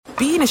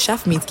being a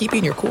chef means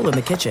keeping your cool in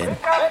the kitchen.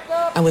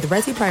 And with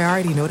Resi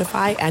Priority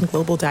Notify and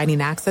Global Dining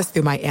Access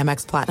through my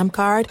Amex Platinum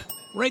card,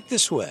 Right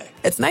this way.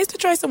 it's nice to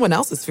try someone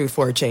else's food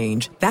for a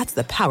change. That's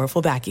the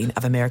powerful backing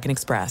of American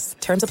Express.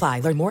 Terms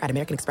apply. Learn more at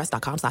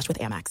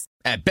americanexpress.com/withAmex.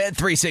 At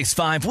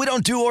Bet365, we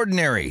don't do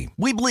ordinary.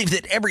 We believe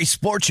that every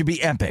sport should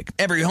be epic.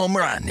 Every home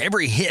run,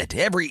 every hit,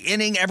 every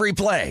inning, every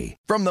play.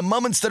 From the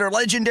moments that are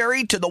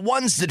legendary to the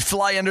ones that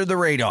fly under the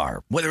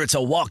radar. Whether it's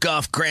a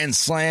walk-off grand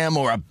slam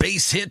or a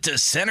base hit to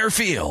center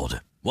field.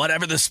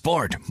 Whatever the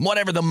sport,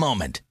 whatever the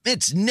moment,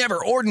 it's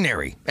never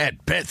ordinary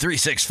at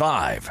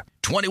Bet365.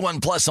 21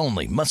 plus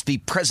only. Must be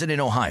present in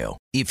Ohio.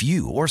 If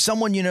you or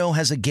someone you know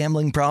has a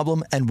gambling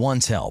problem and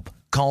wants help,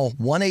 call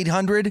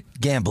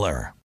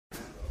 1-800-GAMBLER.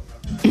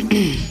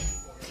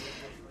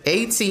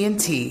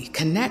 AT&T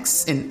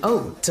connects an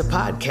ode to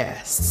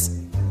podcasts.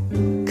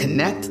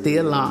 Connect the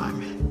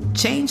alarm.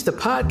 Change the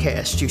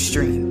podcast you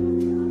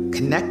stream.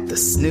 Connect the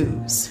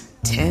snooze.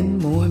 10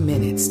 more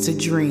minutes to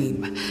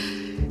dream.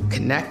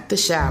 Connect the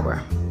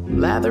shower.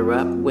 Lather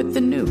up with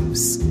the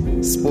news.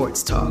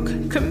 Sports talk,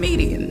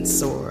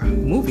 comedians, or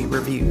movie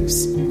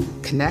reviews.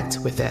 Connect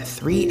with that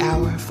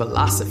 3-hour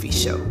philosophy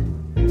show.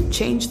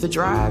 Change the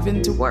drive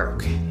into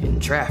work in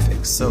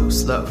traffic so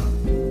slow.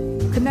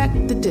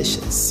 Connect the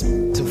dishes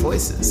to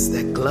voices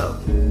that glow.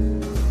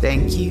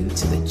 Thank you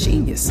to the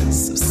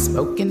geniuses of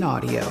spoken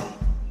audio.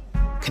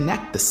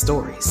 Connect the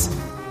stories.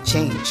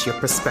 Change your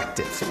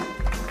perspective.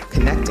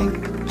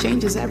 Connecting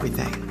changes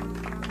everything.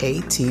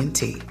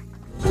 AT&T.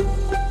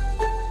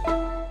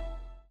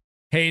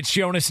 Hey, it's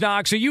Jonas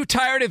Knox. Are you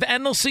tired of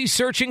endlessly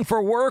searching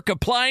for work,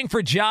 applying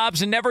for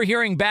jobs, and never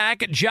hearing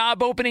back?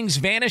 Job openings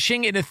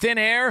vanishing into thin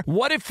air?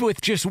 What if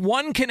with just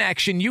one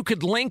connection, you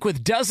could link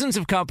with dozens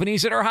of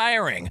companies that are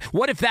hiring?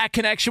 What if that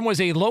connection was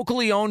a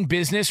locally owned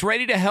business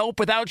ready to help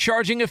without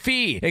charging a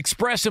fee?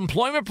 Express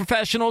Employment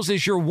Professionals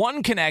is your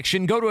one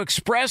connection. Go to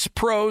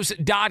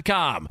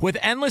expresspros.com. With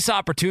endless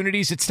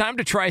opportunities, it's time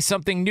to try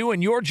something new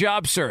in your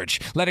job search.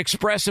 Let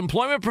Express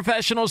Employment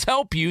Professionals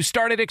help you.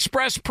 Start at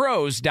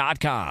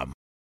expresspros.com.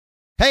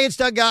 Hey, it's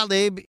Doug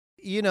Gottlieb.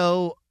 You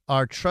know,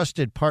 our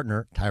trusted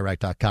partner,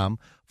 TireRack.com,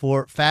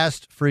 for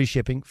fast, free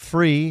shipping,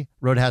 free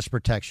road hazard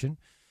protection,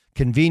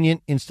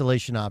 convenient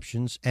installation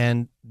options,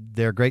 and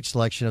their great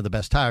selection of the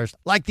best tires,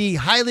 like the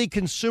highly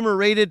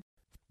consumer-rated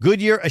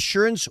Goodyear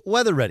Assurance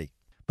Weather Ready.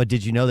 But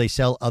did you know they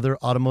sell other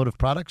automotive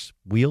products?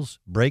 Wheels,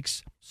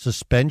 brakes,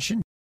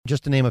 suspension,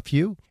 just to name a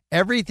few.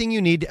 Everything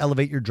you need to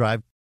elevate your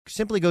drive.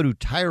 Simply go to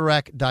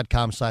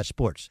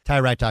TireRack.com/sports.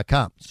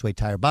 TireRack.com. It's the way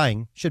tire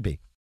buying should be.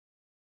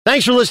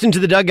 Thanks for listening to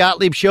the Doug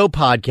Gottlieb Show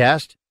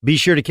podcast. Be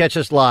sure to catch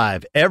us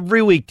live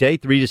every weekday,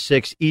 3 to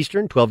 6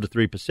 Eastern, 12 to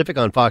 3 Pacific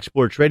on Fox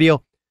Sports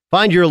Radio.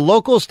 Find your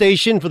local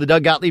station for the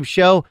Doug Gottlieb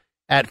Show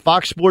at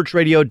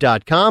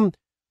foxsportsradio.com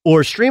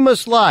or stream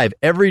us live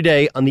every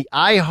day on the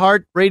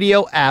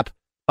iHeartRadio app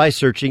by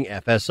searching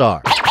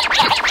FSR. Now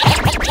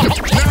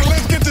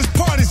let's get this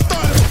party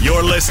started.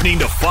 You're listening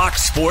to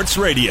Fox Sports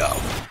Radio.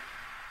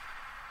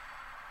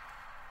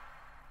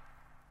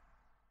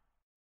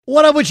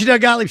 What up with you,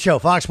 Doug Gottlieb Show,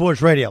 Fox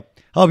Sports Radio.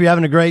 Hope you're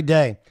having a great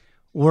day.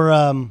 We're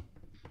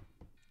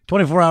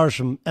 24 hours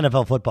from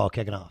NFL football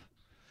kicking off.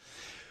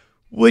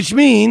 Which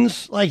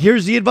means, like,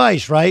 here's the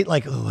advice, right?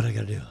 Like, oh, what do I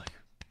got to do?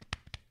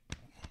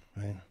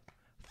 Right?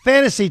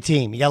 Fantasy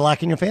team. You got to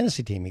lock in your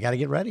fantasy team. You got to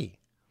get ready,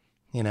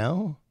 you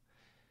know?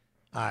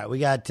 All right, we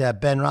got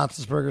Ben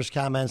Roethlisberger's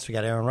comments. We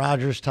got Aaron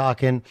Rodgers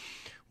talking.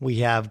 We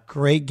have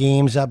great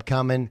games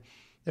upcoming.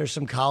 There's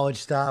some college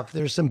stuff.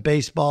 There's some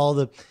baseball.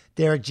 The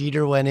Derek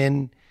Jeter went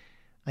in.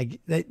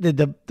 Like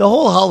the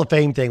whole Hall of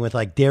Fame thing with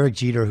like Derek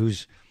Jeter,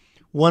 who's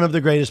one of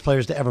the greatest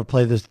players to ever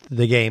play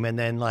the game, and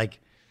then like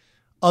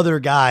other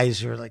guys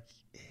who are like,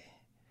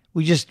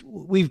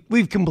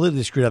 we've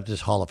completely screwed up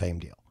this Hall of Fame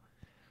deal.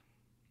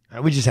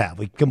 We just have.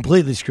 We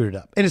completely screwed it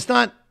up, and it's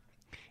not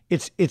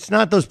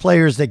those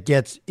players that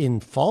gets in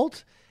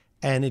fault,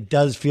 and it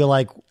does feel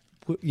like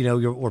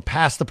we're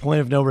past the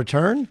point of no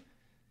return.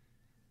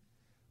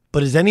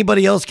 But is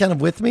anybody else kind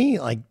of with me?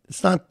 Like,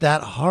 it's not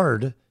that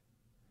hard.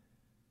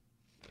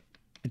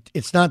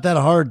 It's not that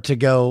hard to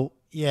go,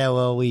 yeah,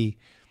 well,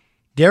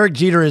 Derek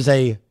Jeter is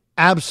a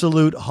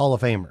absolute Hall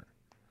of Famer.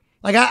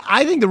 Like,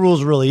 I think the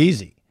rule's really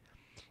easy.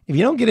 If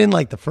you don't get in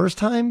like the first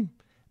time,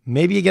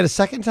 maybe you get a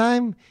second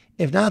time.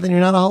 If not, then you're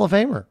not a Hall of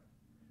Famer.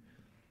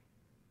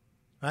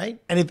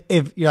 Right? And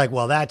if you're like,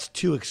 well, that's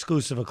too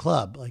exclusive a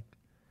club. Like,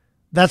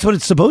 that's what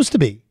it's supposed to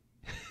be.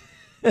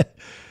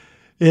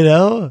 You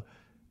know?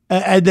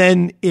 And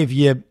then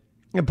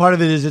part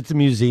of it is it's a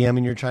museum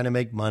and you're trying to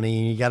make money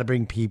and you got to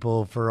bring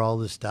people for all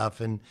this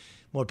stuff and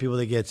more people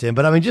that gets in.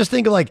 But I mean, just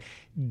think of like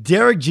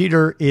Derek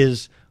Jeter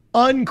is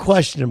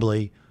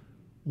unquestionably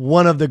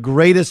one of the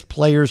greatest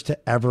players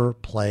to ever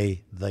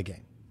play the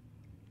game.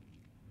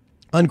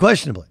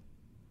 Unquestionably.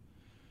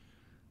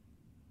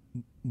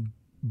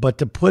 But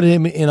to put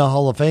him in a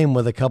Hall of Fame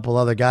with a couple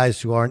other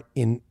guys who aren't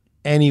in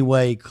any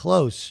way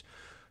close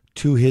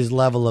to his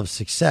level of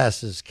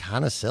success is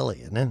kind of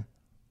silly, isn't it?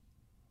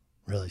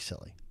 Really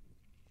silly.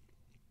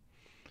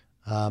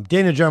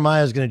 Daniel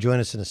Jeremiah is going to join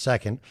us in a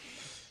second.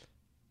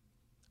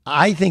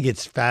 I think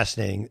it's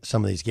fascinating,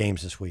 some of these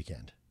games this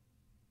weekend.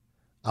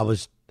 I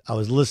was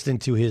listening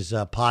to his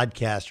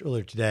podcast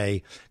earlier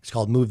today. It's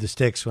called Move the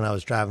Sticks when I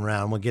was driving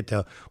around. We'll get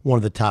to one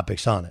of the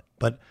topics on it.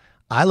 But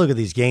I look at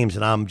these games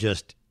and I'm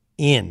just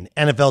in.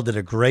 NFL did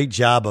a great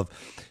job of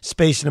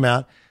spacing them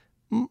out.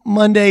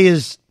 Monday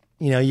is,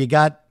 you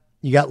got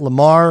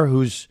Lamar,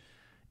 who's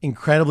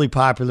incredibly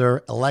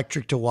popular,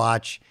 electric to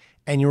watch,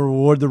 and you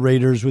reward the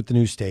Raiders with the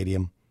new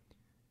stadium.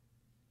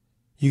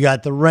 You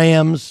got the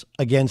Rams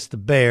against the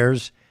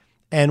Bears.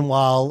 And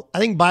while I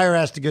think Beyer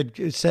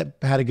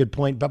had a good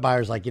point, but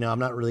Byer's like, I'm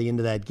not really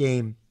into that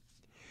game.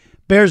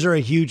 Bears are a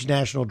huge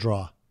national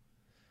draw.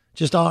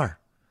 Just are.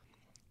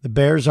 The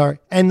Bears are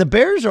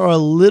a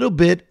little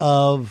bit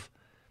of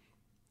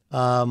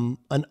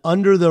an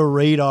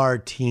under-the-radar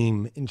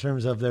team in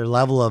terms of their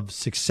level of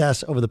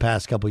success over the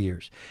past couple of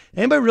years.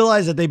 Anybody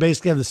realize that they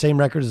basically have the same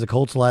record as the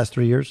Colts the last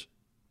 3 years?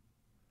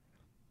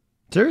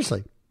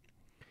 Seriously.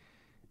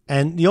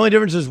 And the only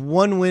difference is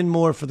one win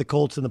more for the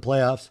Colts in the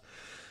playoffs.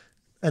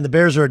 And the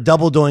Bears are a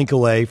double doink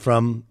away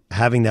from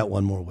having that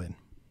one more win.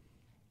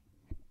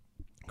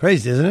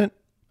 Crazy, isn't it?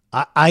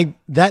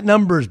 That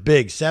number is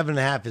big.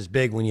 7.5 is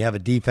big when you have a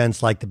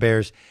defense like the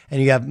Bears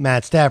and you have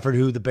Matt Stafford,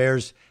 who the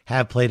Bears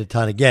have played a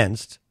ton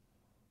against.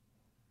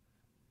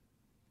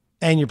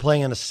 And you're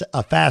playing on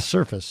a fast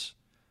surface.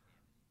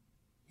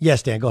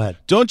 Yes, Dan, go ahead.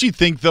 Don't you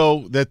think,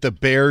 though, that the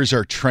Bears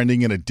are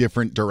trending in a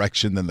different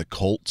direction than the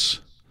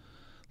Colts?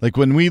 Like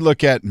when we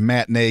look at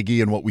Matt Nagy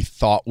and what we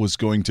thought was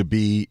going to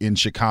be in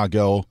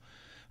Chicago,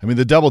 I mean,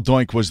 the double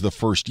doink was the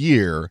first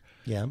year.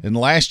 Yeah. And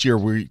last year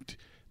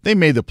they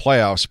made the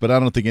playoffs, but I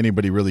don't think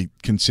anybody really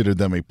considered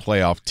them a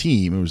playoff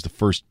team. It was the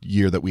first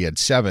year that we had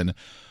 7.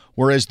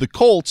 Whereas the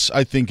Colts,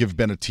 I think, have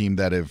been a team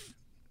that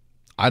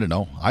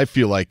I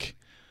feel like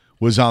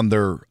was on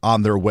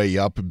their way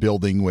up,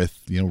 building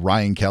with,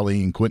 Ryan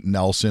Kelly and Quentin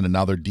Nelson and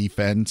now their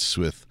defense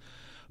with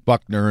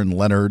Buckner and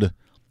Leonard.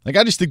 Like,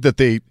 I just think that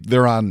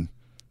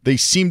they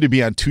seem to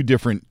be on two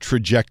different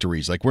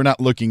trajectories. Like, we're not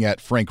looking at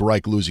Frank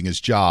Reich losing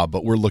his job,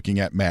 but we're looking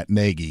at Matt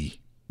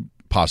Nagy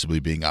possibly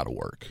being out of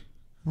work.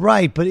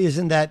 Right, but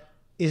isn't that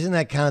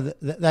kind of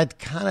that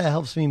kind of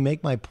helps me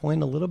make my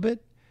point a little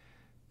bit?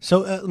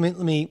 So let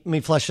me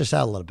flesh this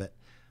out a little bit.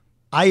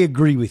 I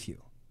agree with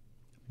you,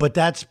 but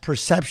that's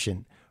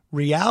perception.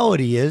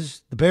 Reality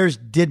is the Bears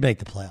did make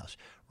the playoffs.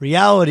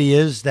 Reality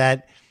is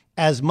that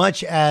as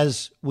much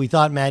as we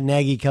thought Matt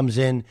Nagy comes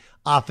in,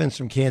 offense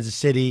from Kansas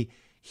City,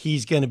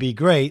 he's going to be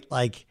great.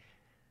 Like,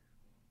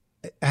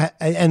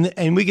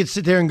 and we could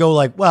sit there and go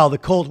like, well, the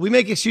Colts, we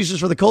make excuses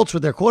for the Colts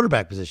with their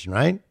quarterback position,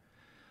 right?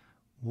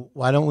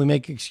 Why don't we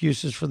make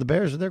excuses for the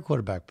Bears with their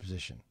quarterback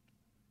position?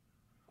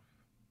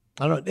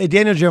 I don't know.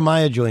 Daniel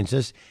Jeremiah joins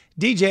us.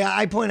 DJ,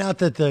 I point out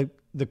that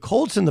the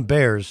Colts and the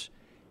Bears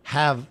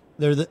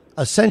they're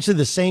essentially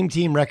the same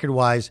team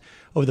record-wise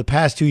over the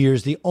past 2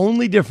 years. The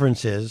only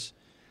difference is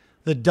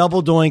the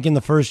double doink in the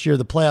first year of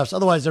the playoffs.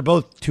 Otherwise, they're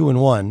both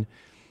 2-1.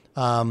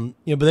 But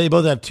they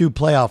both have 2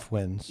 playoff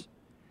wins.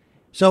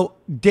 So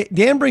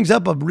Dan brings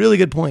up a really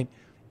good point.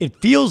 It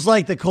feels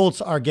like the Colts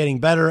are getting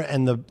better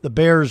and the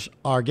Bears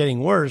are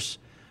getting worse.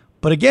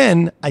 But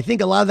again, I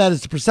think a lot of that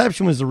is the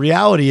perception, was the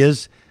reality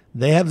is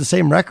they have the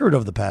same record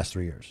over the past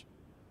 3 years.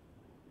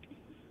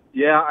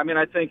 Yeah, I mean,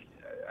 I think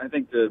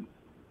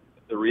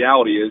the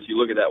reality is you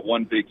look at that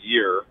one big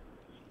year,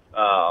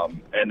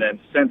 and then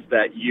since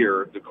that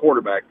year, the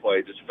quarterback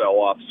play just fell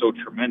off so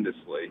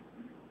tremendously,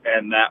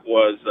 and that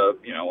was a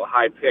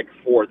high pick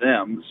for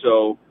them.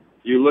 So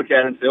you look at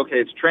it and say, okay,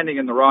 it's trending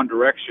in the wrong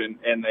direction,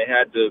 and they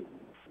had to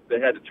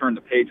turn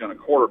the page on a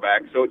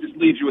quarterback. So it just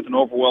leaves you with an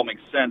overwhelming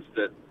sense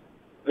that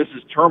this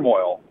is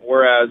turmoil.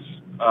 Whereas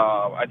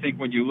I think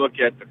when you look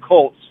at the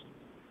Colts,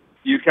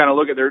 you kind of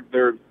look at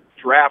their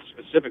draft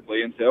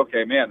specifically and say,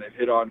 okay, man, they've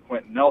hit on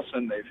Quentin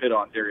Nelson, they've hit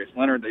on Darius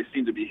Leonard, they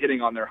seem to be hitting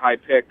on their high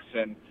picks,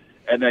 and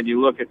then you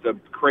look at the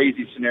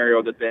crazy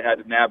scenario that they had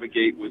to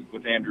navigate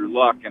with Andrew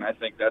Luck, and I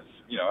think that's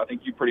I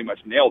think you pretty much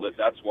nailed it.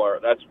 That's where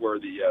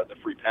the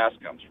free pass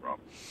comes from.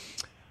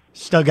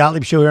 Doug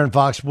Gottlieb Show here on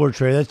Fox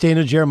Sports Radio. That's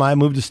Daniel Jeremiah.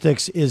 Move the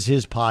Sticks is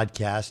his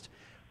podcast.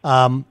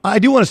 I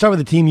do want to start with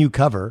the team you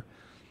cover.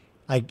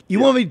 You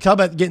want me to talk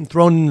about getting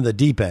thrown into the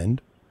deep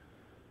end?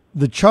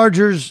 The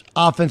Chargers'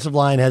 offensive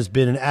line has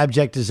been an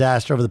abject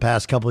disaster over the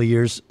past couple of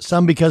years,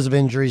 some because of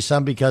injuries,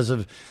 some because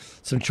of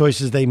some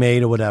choices they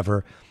made or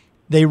whatever.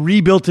 They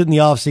rebuilt it in the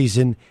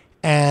offseason,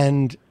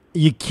 and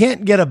you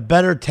can't get a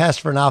better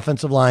test for an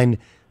offensive line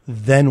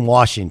than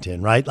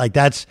Washington, right? Like,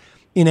 that's,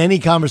 in any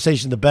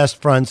conversation, the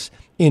best fronts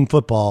in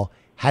football.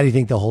 How do you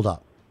think they'll hold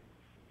up?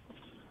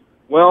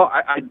 Well,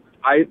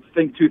 I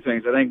think 2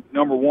 things. I think,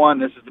 number one,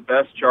 this is the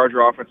best Charger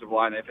offensive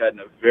line they've had in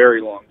a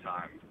very long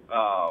time.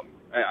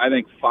 I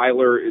think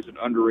Filer is an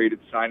underrated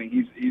signing.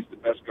 He's the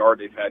best guard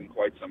they've had in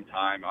quite some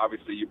time.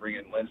 Obviously, you bring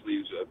in Lindsley,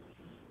 who's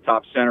a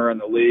top center in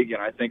the league,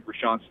 and I think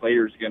Rashawn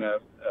Slater is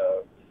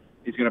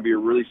he's gonna be a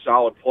really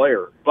solid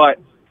player. But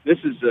this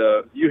is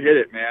you hit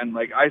it, man.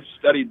 Like, I've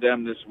studied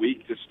them this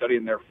week, just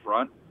studying their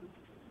front,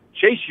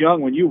 Chase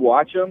Young, when you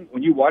watch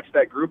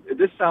that group,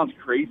 this sounds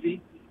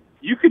crazy.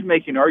 You could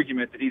make an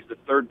argument that he's the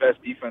third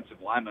best defensive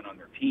lineman on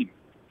their team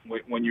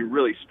when you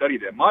really study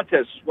them.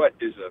 Montez Sweat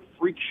is a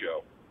freak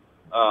show.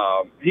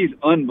 He's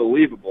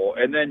unbelievable.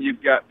 And then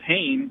you've got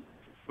Payne,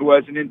 who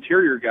as an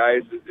interior guy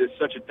is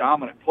such a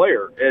dominant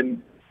player.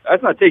 And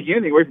that's not taking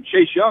anything away from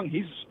Chase Young.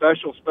 He's a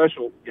special,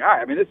 special guy.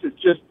 I mean,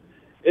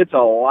 it's a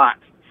lot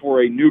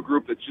for a new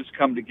group that's just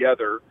come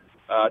together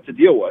to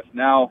deal with.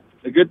 Now,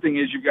 the good thing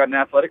is you've got an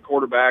athletic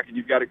quarterback and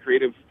you've got a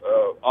creative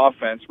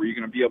offense where you're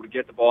going to be able to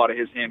get the ball out of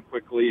his hand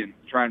quickly and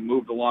try and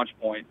move the launch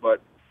point.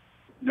 But,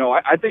 no,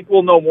 I think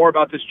we'll know more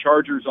about this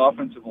Chargers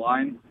offensive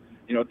line,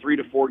 3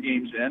 to 4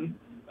 games in.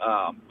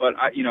 But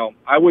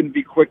I wouldn't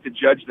be quick to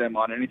judge them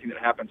on anything that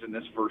happens in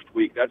this first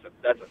week. That's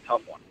a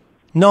tough one.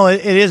 No,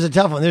 it is a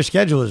tough one. Their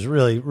schedule is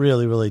really,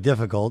 really, really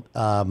difficult.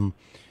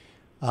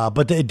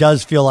 But it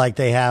does feel like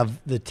they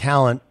have the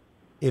talent.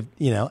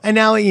 And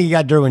now you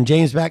got Derwin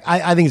James back.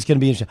 I think it's going to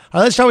be interesting. All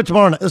right, let's start with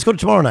tomorrow night. Let's go to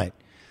tomorrow night.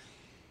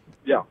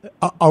 Yeah.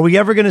 Are we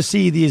ever going to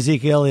see the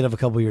Ezekiel Elliott of a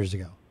couple years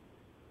ago?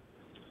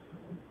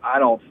 I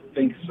don't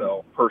think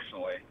so,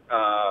 personally.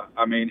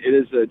 I mean, it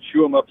is a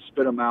chew 'em up,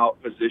 spit 'em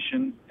out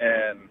position,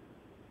 and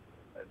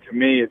to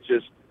me, it's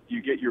just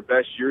you get your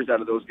best years out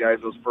of those guys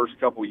those first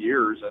couple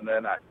years, and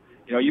then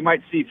you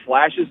might see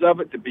flashes of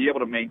it. To be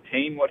able to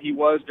maintain what he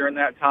was during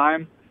that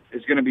time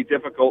is going to be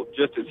difficult,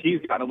 just as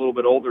he's gotten a little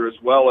bit older, as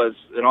well as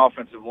an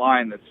offensive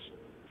line that's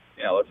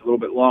it's a little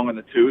bit long in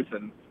the tooth,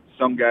 and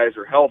some guys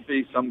are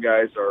healthy, some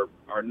guys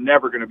are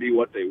never going to be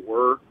what they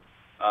were.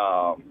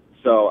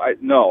 So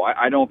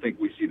I don't think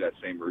we see that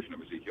same version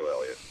of Ezekiel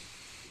Elliott.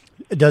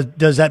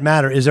 Does that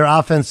matter? Is their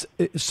offense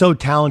so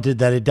talented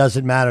that it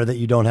doesn't matter that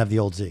you don't have the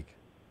old Zeke?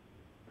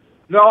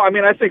 No, I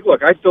mean, I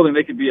still think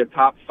they could be a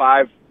top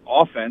 5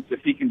 offense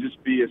if he can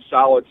just be a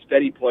solid,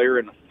 steady player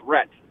and a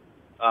threat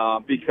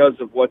because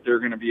of what they're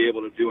going to be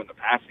able to do in the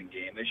passing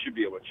game. They should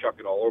be able to chuck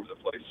it all over the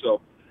place.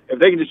 So if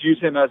they can just use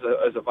him as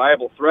a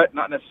viable threat,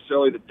 not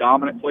necessarily the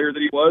dominant player that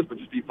he was, but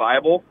just be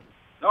viable,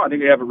 I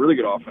think they have a really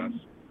good offense.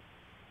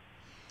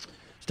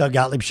 It's Doug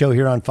Gottlieb Show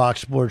here on Fox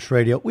Sports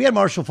Radio. We had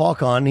Marshall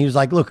Faulk on, and he was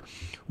like, look,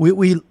 we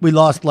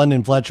lost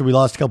London Fletcher. We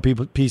lost a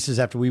couple pieces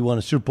after we won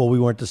a Super Bowl. We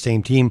weren't the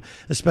same team,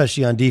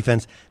 especially on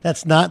defense.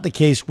 That's not the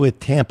case with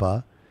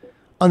Tampa.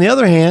 On the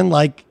other hand,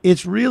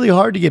 it's really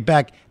hard to get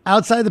back.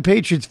 Outside the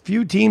Patriots,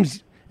 few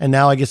teams, and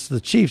now I guess the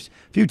Chiefs,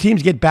 few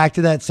teams get back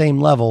to that same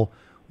level.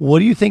 What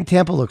do you think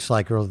Tampa looks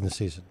like early in the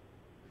season?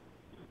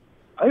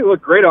 I think it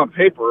looked great on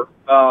paper.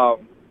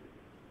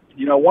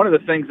 One of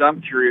the things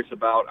I'm curious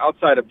about,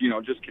 outside of,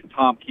 just can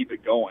Tom keep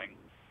it going,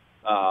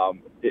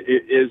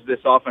 is this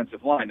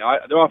offensive line. Now,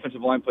 their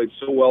offensive line played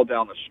so well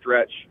down the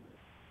stretch,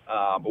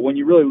 but when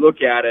you really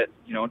look at it,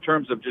 in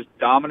terms of just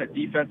dominant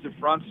defensive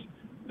fronts,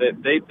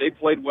 they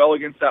played well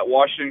against that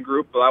Washington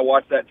group. But I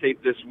watched that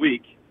tape this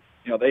week.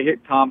 They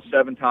hit Tom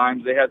 7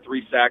 times. They had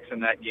 3 sacks in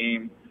that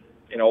game.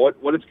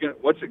 What's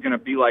it going to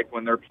be like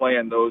when they're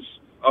playing those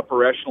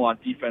upper echelon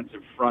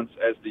defensive fronts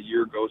as the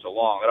year goes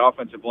along? That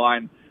offensive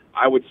line,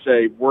 I would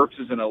say, works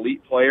as an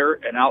elite player,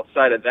 and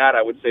outside of that,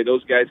 I would say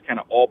those guys kind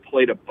of all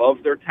played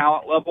above their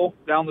talent level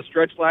down the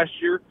stretch last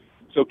year.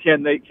 So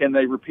can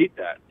they repeat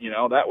that?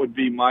 That would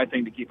be my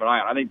thing to keep an eye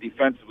on. I think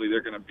defensively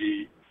they're going to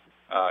be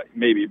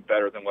maybe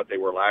better than what they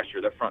were last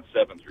year. That front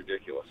seven's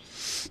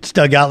ridiculous. It's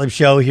Doug Gottlieb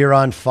Show here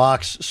on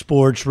Fox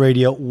Sports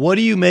Radio. What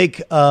do you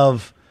make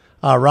of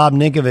Rob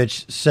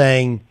Ninkovich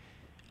saying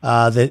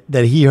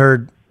that he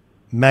heard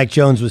Mac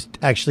Jones was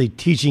actually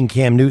teaching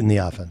Cam Newton the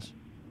offense?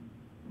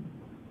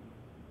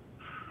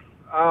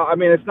 I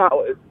mean, it's not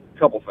a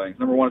couple things.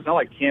 Number one, it's not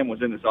like Cam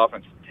was in this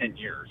offense for 10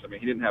 years. I mean,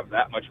 he didn't have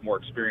that much more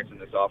experience in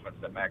this offense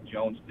than Mac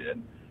Jones did.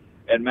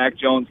 And Mac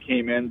Jones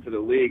came into the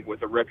league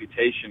with a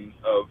reputation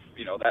of,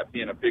 that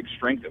being a big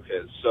strength of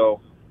his. So,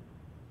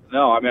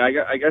 no, I mean,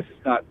 I guess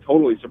it's not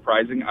totally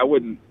surprising. I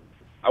wouldn't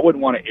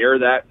want to air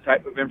that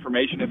type of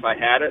information if I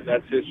had it.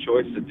 That's his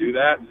choice to do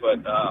that.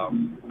 But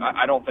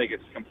I don't think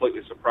it's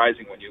completely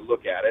surprising when you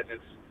look at it.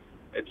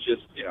 It's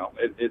just,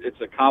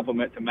 it's a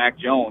compliment to Mac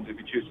Jones if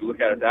you choose to look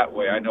at it that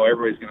way. I know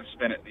everybody's going to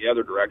spin it in the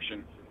other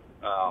direction,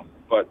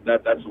 but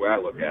that's the way I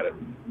look at it.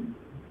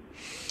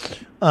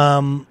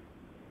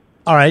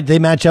 All right, they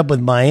match up with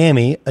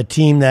Miami, a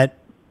team that,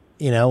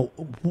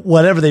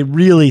 whatever they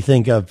really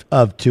think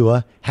of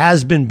Tua,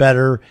 has been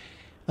better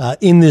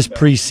in this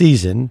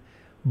preseason.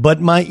 But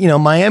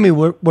Miami,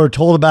 we're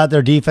told about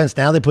their defense.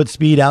 Now they put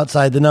speed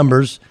outside the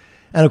numbers.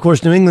 And, of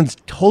course, New England's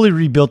totally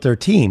rebuilt their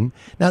team.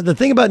 Now, the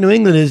thing about New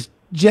England is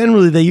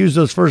generally they use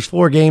those first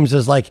 4 games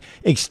as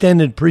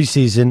extended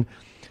preseason.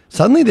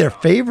 Suddenly they're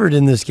favored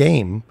in this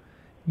game.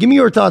 Give me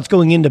your thoughts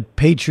going into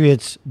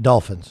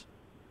Patriots-Dolphins.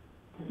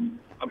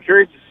 I'm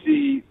curious to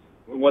see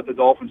what the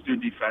Dolphins do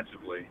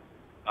defensively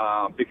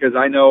because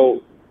I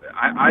know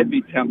I'd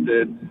be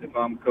tempted if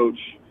I'm Coach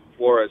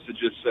Flores to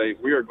just say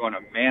we are going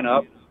to man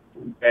up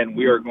and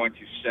we are going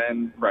to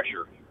send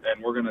pressure.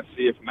 And we're going to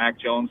see if Mac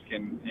Jones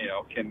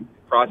can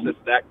process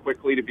that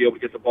quickly to be able to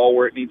get the ball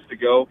where it needs to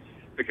go.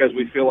 because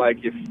we feel like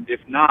if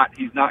not,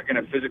 he's not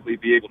going to physically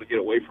be able to get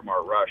away from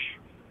our rush.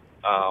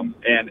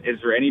 And is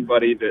there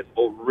anybody that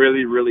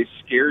really, really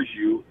scares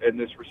you in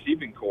this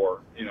receiving core,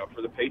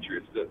 for the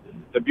Patriots?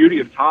 The beauty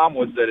of Tom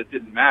was that it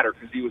didn't matter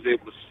because he was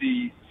able to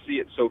see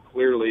it so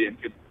clearly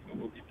and could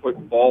put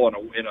the ball in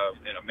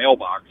a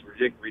mailbox,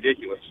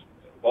 ridiculous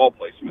ball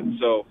placement.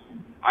 So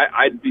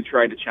I'd be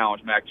trying to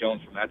challenge Mac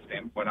Jones from that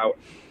standpoint.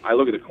 I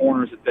look at the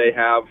corners that they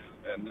have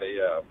and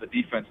the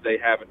defense they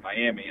have in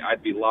Miami.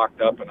 I'd be locked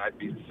up and I'd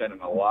be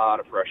sending a lot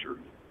of pressure.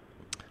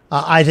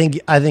 I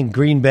think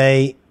Green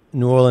Bay,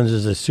 New Orleans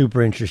is a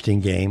super interesting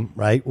game,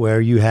 right? Where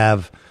you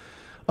have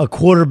a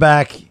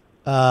quarterback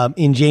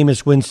in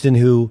Jameis Winston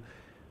who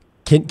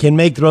can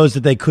make throws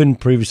that they couldn't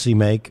previously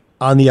make.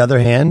 On the other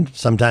hand,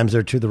 sometimes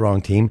they're to the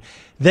wrong team.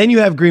 Then you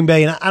have Green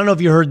Bay, and I don't know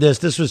if you heard this.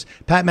 This was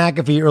Pat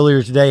McAfee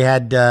earlier today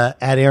had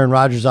Aaron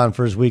Rodgers on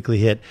for his weekly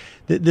hit.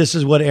 This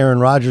is what Aaron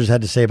Rodgers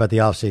had to say about the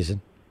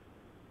offseason.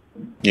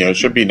 Yeah, it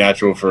should be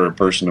natural for a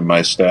person of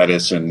my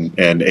status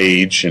and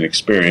age and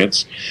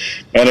experience,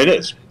 and it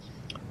is.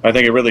 I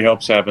think it really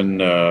helps having,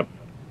 the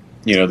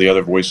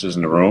other voices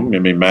in the room. I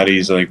mean,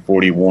 Matty's,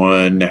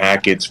 41,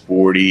 Hackett's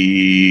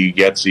 40,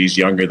 Getsy's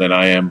younger than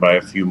I am by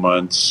a few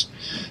months.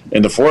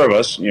 And the four of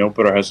us,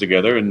 put our heads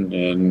together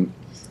and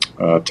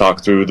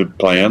talk through the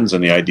plans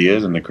and the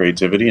ideas and the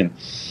creativity. And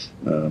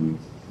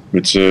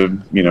it's a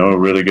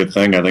really good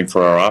thing, I think,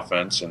 for our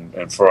offense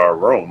and for our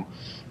room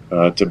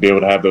to be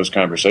able to have those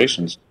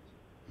conversations.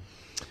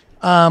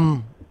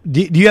 Do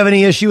you have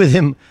any issue with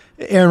him,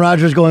 Aaron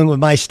Rodgers, going with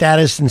my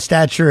status and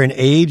stature and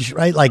age,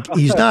 right? Like,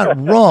 he's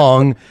not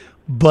wrong,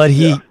 but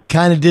he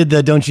kind of did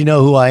the don't you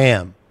know who I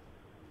am?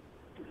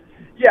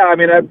 Yeah, I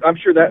mean, I'm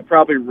sure that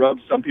probably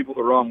rubs some people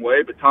the wrong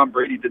way, but Tom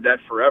Brady did that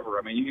forever.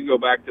 I mean, you can go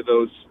back to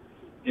those,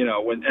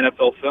 when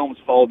NFL Films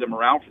followed him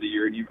around for the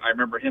year, and I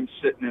remember him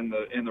sitting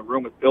in the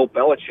room with Bill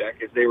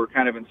Belichick as they were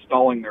kind of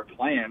installing their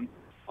plan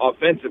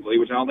offensively,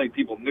 which I don't think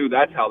people knew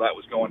that's how that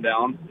was going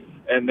down.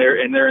 And they're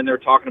in there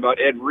talking about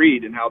Ed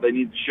Reed and how they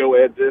need to show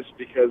Ed this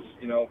because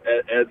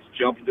Ed's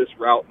jumped this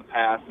route in the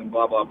past and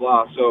blah blah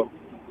blah. So,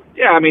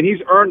 yeah, I mean,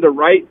 he's earned the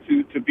right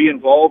to be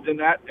involved in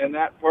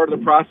that part of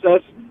the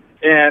process.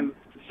 And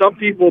some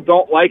people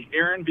don't like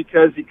Aaron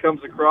because he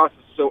comes across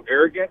as so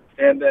arrogant,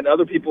 and then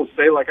other people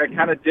say, I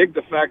kind of dig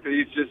the fact that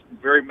he's just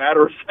very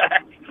matter of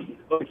fact.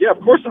 Yeah,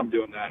 of course I'm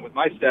doing that with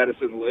my status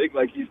in the league.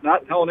 He's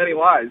not telling any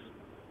lies.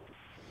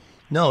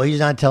 No, he's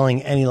not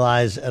telling any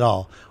lies at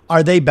all.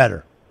 Are they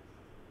better?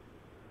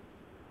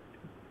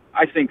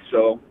 I think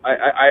so.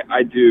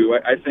 I do.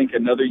 I think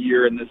another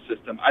year in this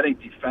system. I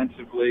think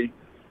defensively,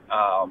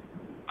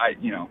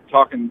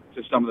 talking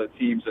to some of the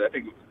teams, I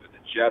think the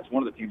Jets,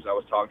 one of the teams I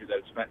was talking to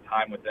that had spent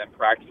time with them,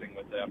 practicing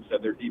with them,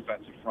 said their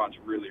defensive front's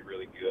really,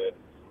 really good.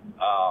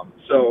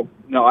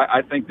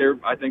 I think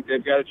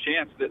they've got a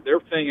chance. That their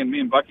thing, and me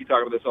and Bucky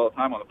talk about this all the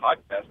time on the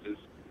podcast, is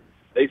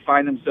they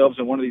find themselves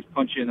in one of these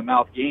punch you in the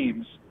mouth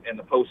games in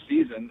the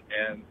postseason,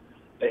 and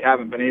they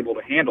haven't been able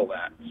to handle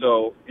that.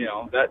 So,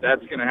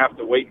 that's going to have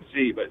to wait and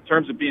see. But in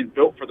terms of being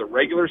built for the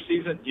regular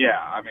season, yeah,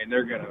 I mean,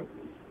 they're going to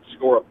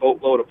score a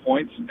boatload of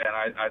points, and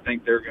I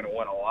think they're going to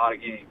win a lot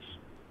of games.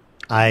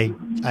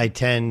 I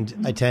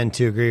tend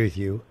to agree with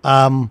you.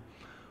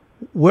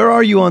 Where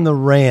are you on the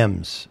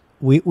Rams?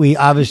 We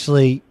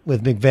obviously,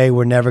 with McVay,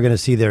 we're never going to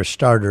see their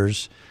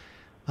starters.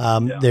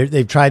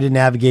 They've tried to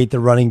navigate the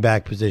running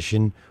back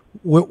position.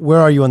 Where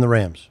are you on the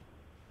Rams?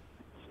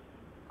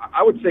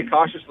 I would say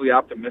cautiously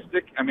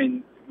optimistic. I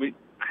mean, I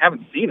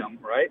haven't seen him,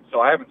 right? So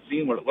I haven't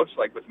seen what it looks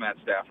like with Matt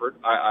Stafford.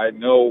 I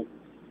know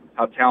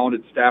how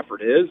talented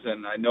Stafford is,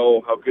 and I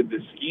know how good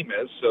this scheme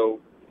is.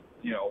 So,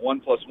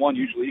 1 + 1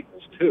 usually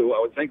equals 2.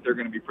 I would think they're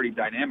going to be pretty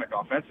dynamic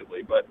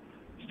offensively, but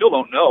still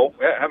don't know.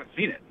 I haven't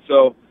seen it.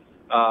 So,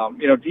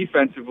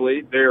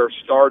 defensively, they're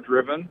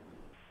star-driven,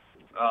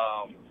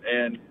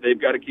 and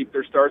they've got to keep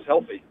their stars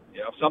healthy.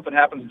 If something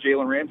happens to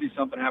Jalen Ramsey,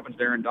 something happens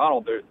to Aaron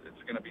Donald,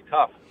 it's going to be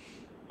tough.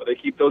 But they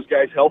keep those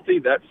guys healthy,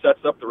 that sets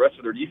up the rest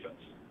of their defense.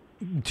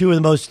 Two of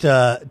the most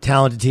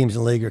talented teams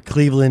in the league are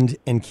Cleveland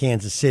and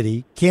Kansas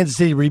City. Kansas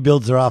City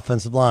rebuilds their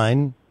offensive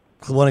line.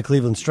 One of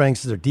Cleveland's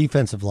strengths is their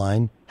defensive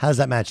line. How does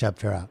that matchup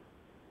fare out?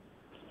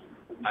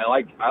 I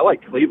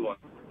like Cleveland.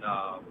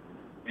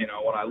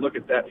 When I look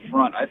at that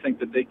front, I think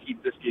that they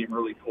keep this game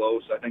really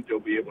close. I think they'll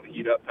be able to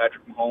heat up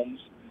Patrick Mahomes.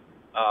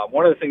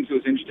 One of the things that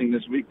was interesting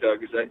this week,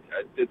 Doug, is I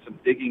did some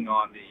digging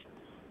on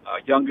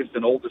the youngest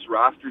and oldest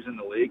rosters in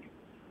the league.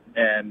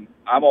 And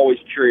I'm always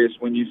curious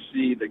when you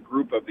see the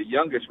group of the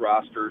youngest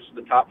rosters,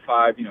 the top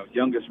 5,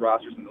 youngest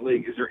rosters in the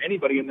league, is there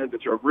anybody in there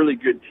that's a really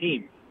good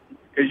team?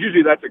 Because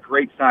usually that's a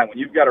great sign. When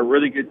you've got a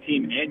really good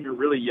team and you're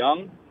really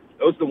young,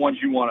 those are the ones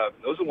you want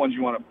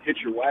to hitch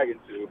your wagon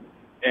to.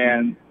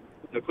 And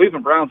the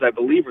Cleveland Browns, I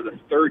believe, are the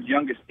 3rd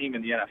youngest team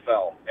in the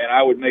NFL. And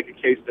I would make a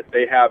case that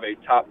they have a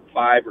top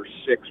 5 or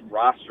 6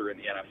 roster in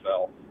the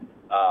NFL.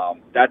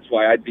 That's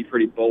why I'd be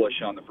pretty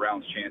bullish on the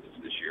Browns' chances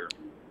this year.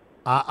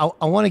 I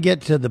want to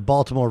get to the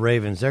Baltimore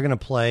Ravens. They're going to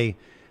play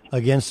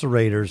against the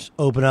Raiders,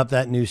 open up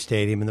that new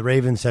stadium, and the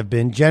Ravens have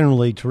been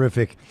generally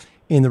terrific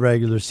in the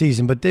regular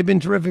season, but they've been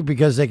terrific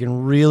because they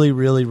can really,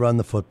 really run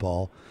the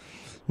football.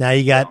 Now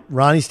you got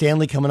Ronnie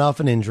Stanley coming off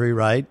an injury,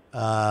 right?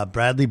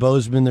 Bradley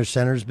Bozeman, their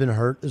center's been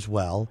hurt as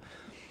well.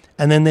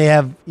 And then they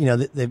have,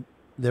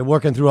 they're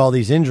working through all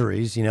these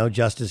injuries,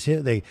 Justice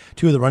Hill,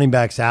 two of the running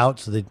backs out.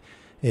 So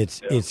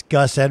it's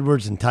Gus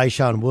Edwards and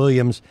Tyshawn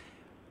Williams.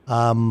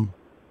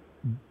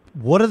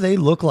 What do they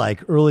look like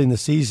early in the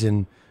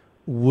season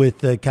with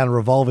the kind of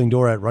revolving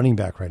door at running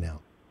back right now?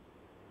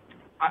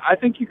 I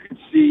think you could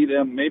see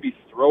them maybe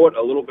throw it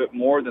a little bit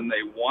more than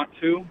they want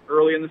to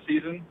early in the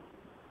season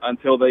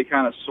until they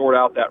kind of sort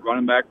out that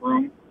running back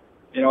room.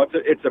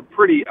 It's a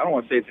pretty, I don't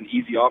want to say it's an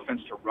easy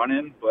offense to run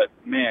in, but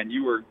man,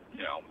 you were,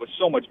 with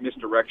so much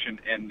misdirection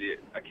and the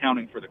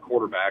accounting for the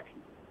quarterback,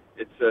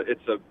 it's a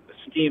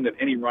scheme that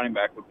any running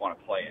back would want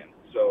to play in.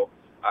 So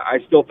I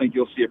still think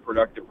you'll see a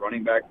productive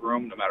running back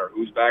room no matter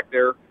who's back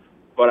there.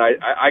 But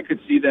I could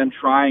see them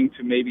trying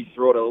to maybe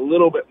throw it a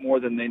little bit more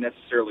than they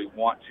necessarily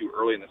want to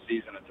early in the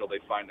season until they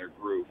find their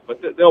groove. But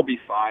they'll be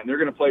fine. They're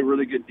going to play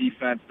really good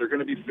defense. They're going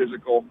to be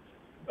physical.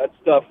 That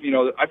stuff,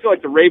 I feel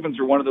like the Ravens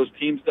are one of those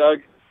teams,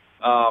 Doug,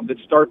 that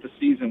start the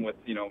season with,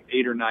 8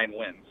 or 9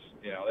 wins.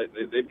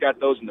 They've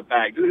got those in the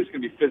bag. They're just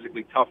going to be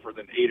physically tougher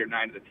than 8 or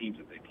 9 of the teams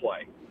that they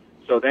play.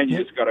 So then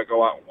you just got to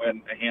go out and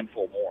win a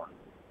handful more.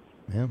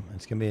 Yeah,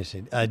 it's going to be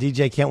interesting.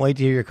 DJ, can't wait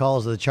to hear your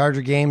calls of the Charger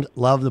games.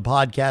 Love the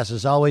podcast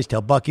as always.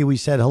 Tell Bucky we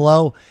said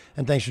hello,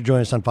 and thanks for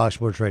joining us on Fox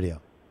Sports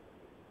Radio.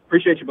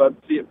 Appreciate you, bud.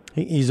 See you.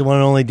 He's the one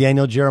and only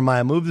Daniel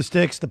Jeremiah. Move the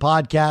Sticks, the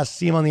podcast.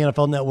 See him on the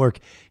NFL Network.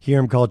 Hear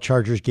him call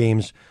Chargers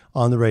games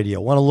on the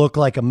radio. Want to look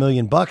like $1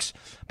 million,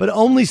 but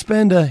only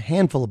spend a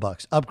handful of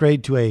bucks.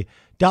 Upgrade to a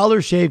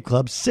Dollar Shave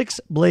Club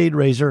 6-blade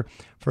razor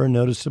for a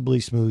noticeably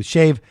smooth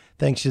shave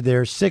thanks to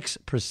their 6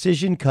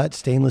 precision-cut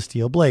stainless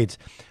steel blades.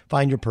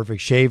 Find your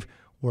perfect shave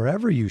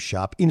wherever you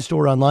shop,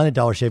 in-store, online at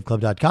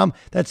dollarshaveclub.com.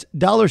 That's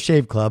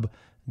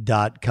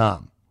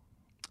dollarshaveclub.com.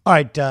 All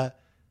right,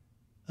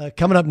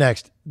 coming up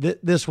next,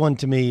 this one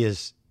to me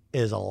is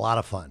a lot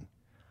of fun.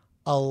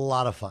 A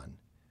lot of fun.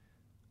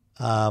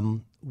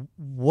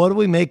 What do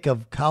we make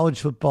of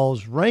college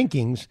football's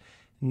rankings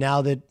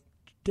now that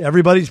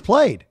everybody's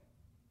played?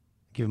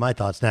 Give you my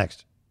thoughts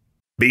next.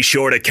 Be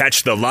sure to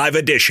catch the live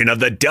edition of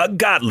the Doug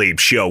Gottlieb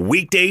Show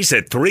weekdays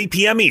at 3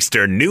 p.m.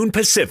 Eastern, noon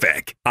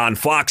Pacific on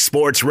Fox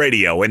Sports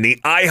Radio and the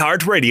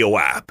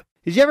iHeartRadio app.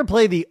 Did you ever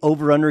play the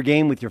over-under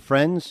game with your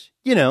friends?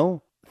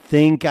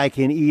 Think I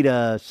can eat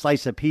a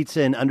slice of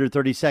pizza in under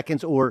 30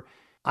 seconds, or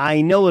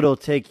I know it'll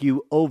take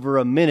you over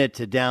a minute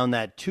to down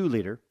that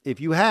 2-liter.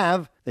 If you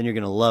have, then you're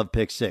going to love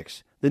Pick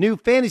 6, the new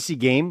fantasy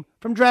game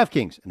from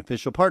DraftKings, an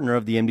official partner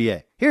of the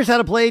NBA. Here's how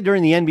to play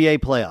during the NBA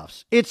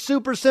playoffs. It's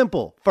super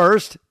simple.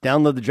 First,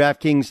 download the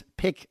DraftKings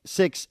Pick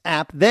 6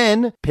 app,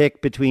 then pick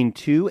between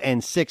 2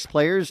 and 6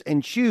 players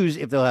and choose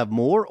if they'll have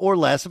more or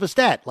less of a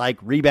stat, like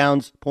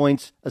rebounds,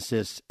 points,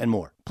 assists, and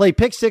more. Play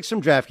Pick 6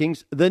 from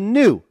DraftKings, the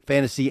new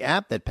fantasy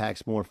app that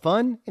packs more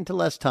fun into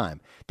less time.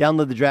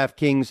 Download the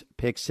DraftKings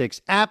Pick 6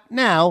 app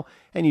now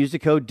and use the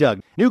code Doug.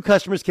 New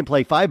customers can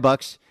play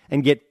 $5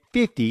 and get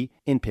 50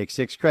 in Pick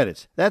 6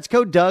 credits. That's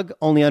code Doug,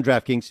 only on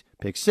DraftKings.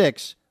 Pick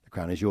 6, the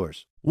crown is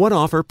yours. One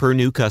offer per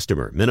new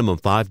customer. Minimum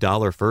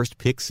 $5 first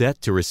pick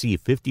set to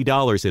receive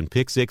 $50 in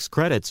Pick 6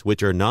 credits,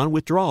 which are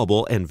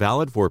non-withdrawable and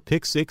valid for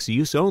Pick 6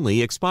 use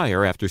only.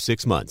 Expire after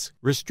 6 months.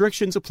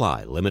 Restrictions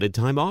apply. Limited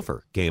time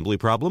offer. Gambling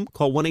problem?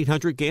 Call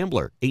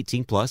 1-800-GAMBLER.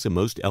 18 plus in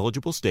most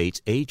eligible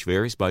states. Age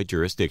varies by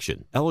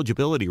jurisdiction.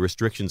 Eligibility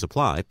restrictions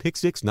apply. Pick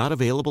 6 not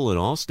available in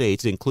all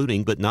states,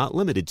 including but not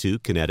limited to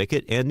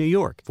Connecticut and New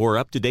York. For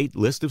up-to-date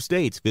list of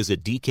states,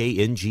 visit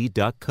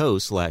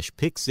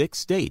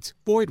dkng.co/pick6states.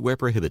 Void where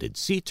prohibited.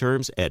 See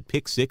terms at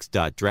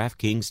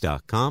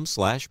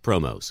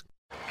pick6.draftkings.com/promos.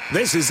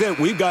 This is it.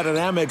 We've got an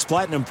Amex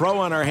Platinum Pro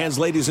on our hands,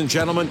 ladies and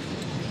gentlemen.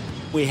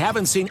 We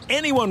haven't seen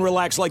anyone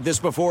relax like this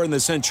before in the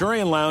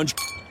Centurion Lounge.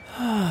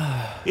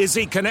 Is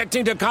he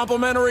connecting to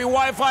complimentary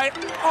Wi-Fi?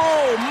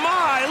 Oh,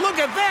 my. Look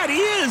at that. He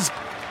is.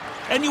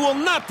 And you will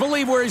not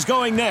believe where he's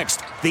going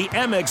next. The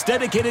Amex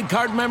dedicated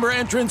card member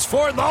entrance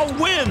for the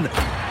win.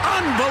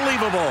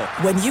 Unbelievable.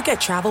 When you get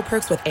travel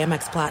perks with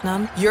Amex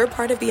Platinum, you're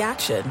part of the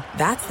action.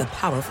 That's the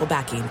powerful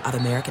backing of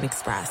American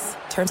Express.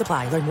 Terms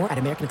apply. Learn more at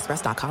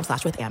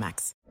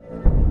americanexpress.com/withAmex.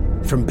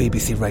 From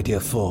BBC Radio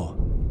 4,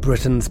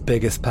 Britain's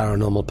biggest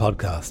paranormal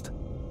podcast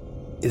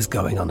is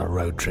going on a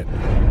road trip.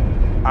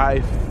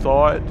 I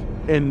thought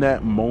in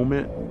that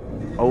moment,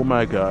 oh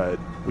my God,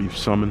 we've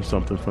summoned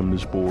something from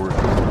this board.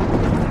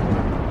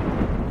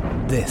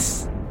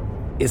 This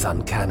is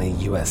Uncanny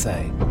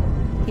USA.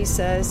 He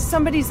says,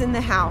 somebody's in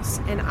the house,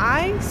 and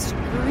I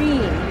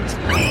screamed.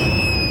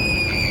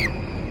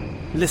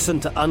 Listen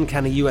to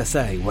Uncanny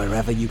USA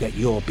wherever you get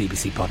your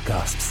BBC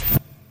podcasts,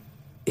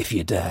 if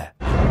you dare.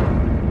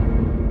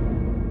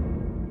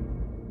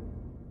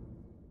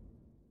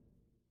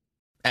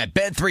 At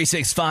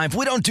Bet365,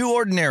 we don't do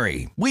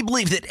ordinary. We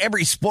believe that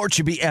every sport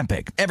should be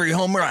epic. Every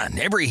home run,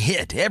 every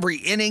hit, every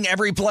inning,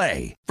 every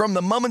play. From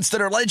the moments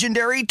that are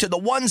legendary to the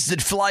ones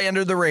that fly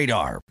under the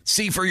radar.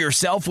 See for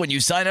yourself when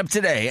you sign up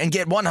today and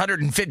get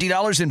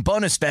 $150 in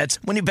bonus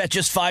bets when you bet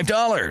just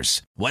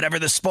 $5. Whatever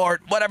the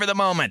sport, whatever the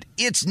moment,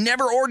 it's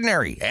never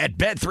ordinary at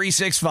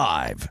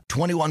Bet365.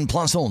 21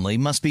 plus only.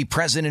 Must be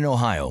present in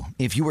Ohio.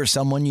 If you or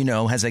someone you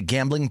know has a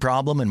gambling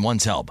problem and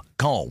wants help,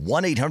 call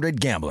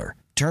 1-800-GAMBLER.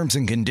 Terms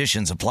and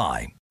conditions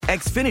apply.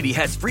 Xfinity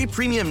has free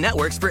premium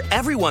networks for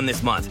everyone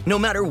this month, no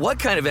matter what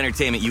kind of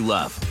entertainment you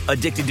love.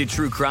 Addicted to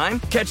true crime?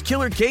 Catch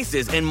killer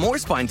cases and more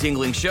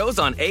spine-tingling shows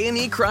on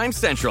A&E Crime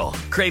Central.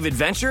 Crave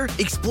adventure?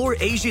 Explore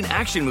Asian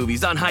action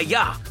movies on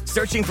Hi-YAH.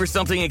 Searching for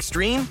something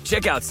extreme?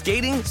 Check out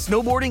skating,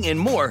 snowboarding, and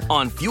more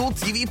on Fuel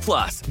TV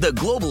Plus, the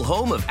global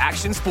home of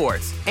action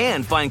sports.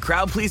 And find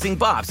crowd-pleasing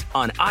bops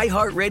on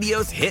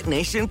iHeartRadio's Hit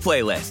Nation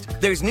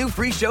playlist. There's new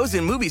free shows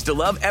and movies to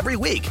love every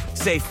week.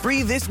 Say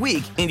free this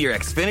week in your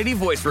Xfinity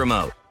voice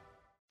remote.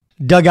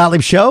 Doug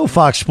Gottlieb Show,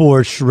 Fox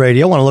Sports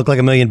Radio. Want to look like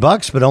 $1 million,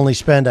 but only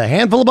spend a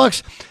handful of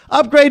bucks?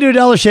 Upgrade to a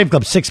Dollar Shave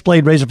Club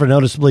 6-blade razor for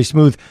noticeably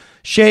smooth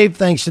shave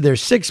thanks to their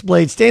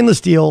 6-blade stainless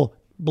steel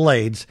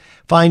blades.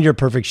 Find your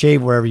perfect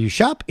shave wherever you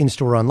shop,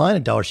 in-store, online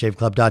at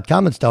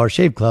dollarshaveclub.com. It's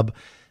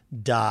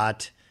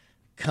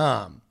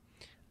dollarshaveclub.com.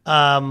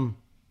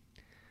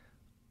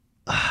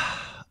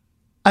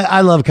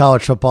 I love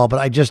college football, but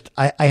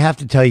I have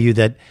to tell you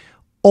that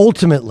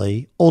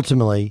ultimately,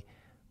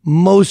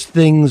 most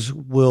things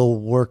will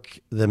work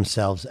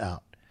themselves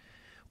out.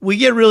 We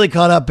get really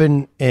caught up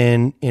in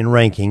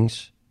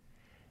rankings.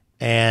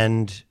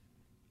 And,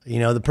 you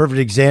know, the perfect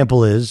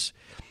example is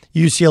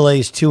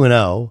UCLA's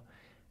 2-0.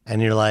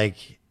 And you're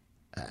like,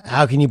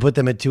 how can you put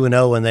them at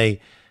 2-0 when they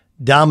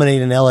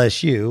dominate an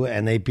LSU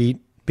and they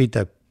beat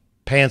the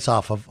pants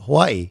off of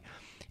Hawaii?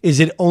 Is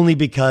it only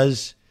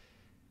because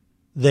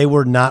they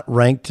were not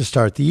ranked to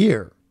start the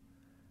year?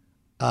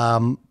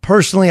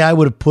 Personally, I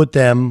would have put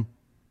them,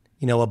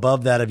 you know,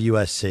 above that of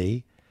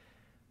USC.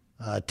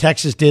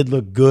 Texas did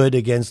look good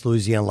against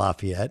Louisiana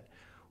Lafayette.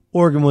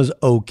 Oregon was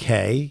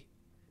okay.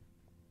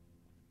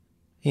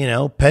 You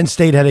know, Penn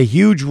State had a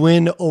huge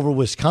win over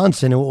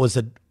Wisconsin, and it was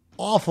an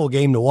awful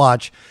game to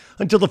watch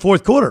until the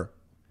fourth quarter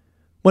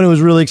when it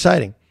was really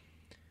exciting.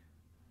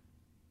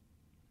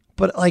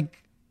 But,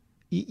 like,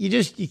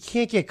 you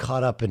can't get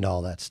caught up into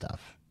all that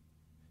stuff.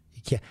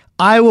 You can't.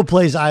 Iowa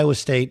plays Iowa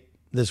State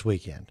this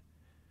weekend.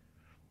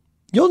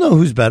 You'll know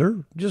who's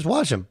better. Just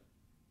watch them.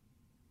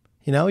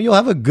 You know, you'll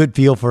have a good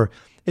feel for,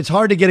 it's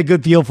hard to get a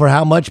good feel for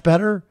how much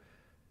better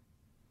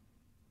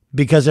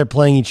because they're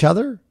playing each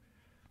other.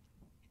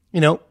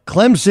 You know,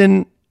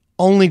 Clemson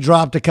only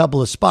dropped a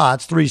couple of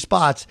spots, 3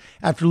 spots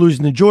after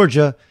losing to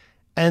Georgia,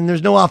 and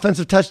there's no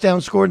offensive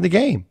touchdown scored in the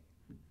game.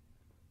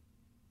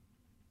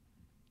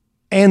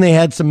 And they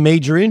had some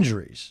major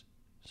injuries,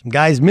 some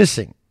guys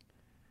missing.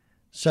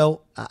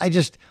 So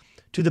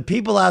to the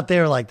people out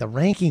there, like, the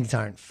rankings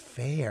aren't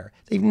fair.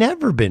 They've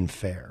never been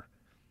fair.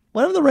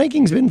 When have the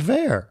rankings been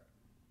fair?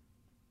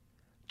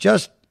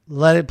 Just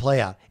let it play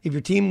out. If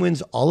your team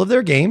wins all of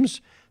their games,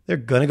 they're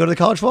going to go to the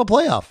college football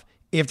playoff.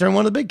 If they're in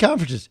one of the big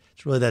conferences,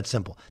 it's really that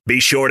simple. Be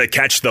sure to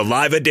catch the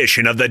live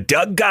edition of the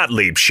Doug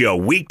Gottlieb Show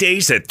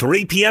weekdays at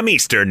 3 p.m.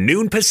 Eastern,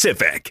 noon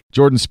Pacific.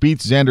 Jordan Spieth,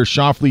 Xander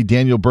Schauffele,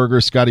 Daniel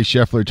Berger, Scotty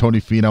Scheffler,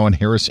 Tony Finau, and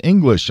Harris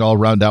English all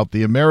round out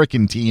the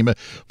American team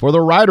for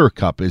the Ryder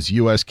Cup as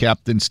U.S.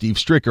 captain Steve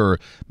Stricker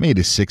made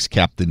his 6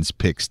 captain's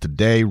picks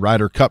today.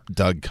 Ryder Cup,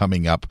 Doug,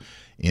 coming up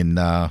in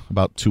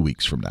about 2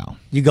 weeks from now.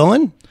 You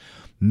going?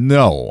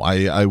 No,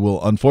 I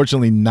will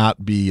unfortunately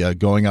not be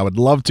going. I would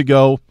love to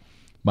go.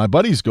 My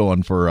buddy's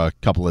going for a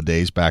couple of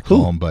days back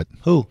home. But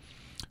who?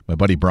 My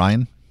buddy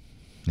Brian.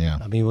 Yeah.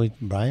 I mean,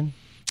 Brian?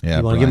 Yeah,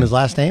 you want to give him his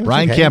last name?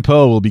 Brian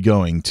Campeau will be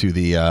going to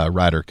the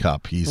Ryder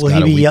Cup.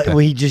 Will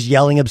he just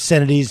yelling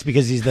obscenities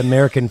because he's the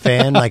American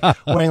fan? Like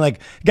wearing like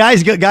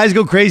guys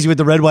go crazy with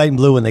the red, white, and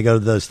blue when they go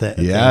to those things.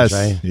 Yes,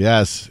 right?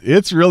 Yes.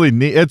 It's really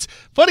neat. It's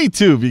funny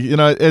too. You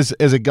know, as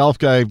a golf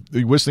guy,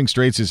 Whistling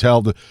Straits has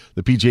held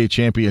the PGA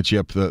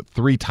Championship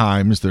 3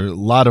 times. There are a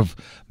lot of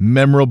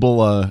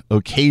memorable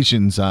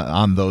occasions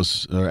on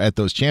those at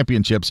those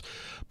championships,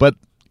 but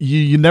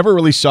you never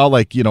really saw,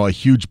 like, you know, a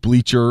huge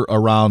bleacher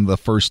around the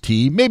first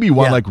tee. Maybe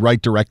one like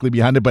right directly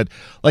behind it, but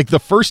like the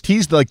first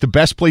tee's like the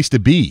best place to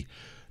be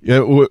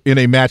in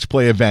a match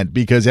play event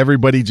because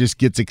everybody just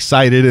gets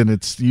excited, and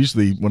it's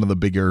usually one of the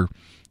bigger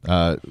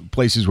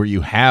places where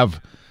you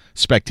have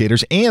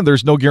spectators. And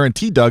there's no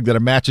guarantee, Doug, that a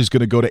match is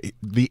going to go to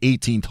the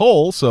 18th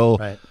hole,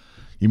 so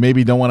you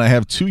maybe don't want to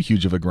have too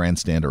huge of a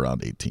grandstand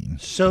around 18.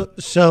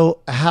 So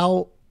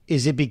how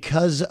is it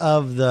because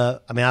of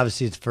the? I mean,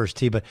 obviously it's first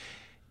tee, but.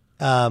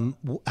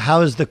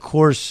 How is the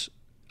course?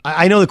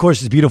 I know the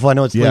course is beautiful. I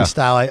know it's link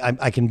style.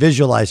 I can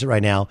visualize it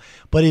right now.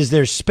 But is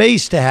there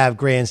space to have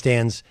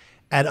grandstands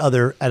at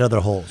other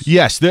holes?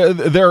 Yes,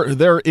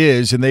 there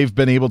is, and they've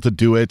been able to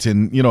do it.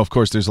 And, you know, of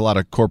course, there's a lot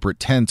of corporate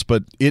tents,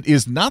 but it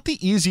is not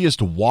the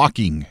easiest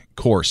walking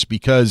course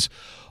because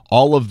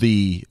all of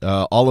the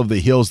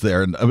hills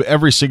there, and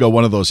every single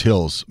one of those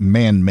hills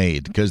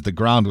man-made, because the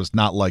ground was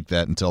not like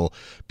that until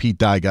Pete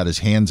Dye got his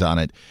hands on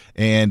it.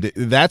 And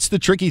that's the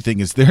tricky thing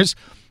is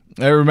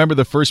I remember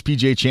the first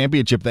PGA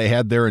Championship they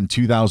had there in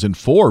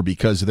 2004,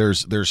 because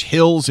there's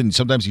hills and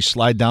sometimes you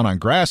slide down on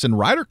grass. And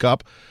Ryder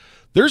Cup,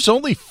 there's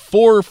only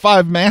 4 or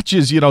 5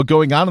 matches,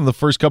 going on in the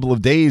first couple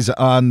of days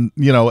on,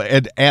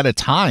 at a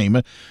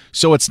time.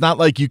 So it's not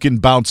like you can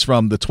bounce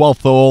from the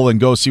 12th hole and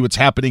go see what's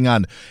happening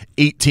on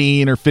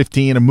 18 or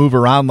 15 and move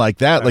around like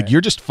that. Right. Like you're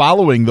just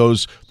following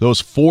those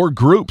 4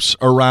 groups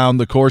around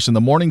the course in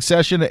the morning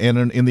session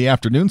and in the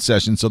afternoon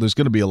session. So there's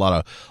going to be a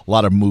lot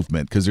of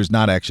movement because there's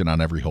not action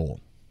on every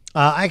hole.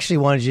 I actually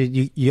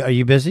wanted you. Are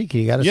you busy?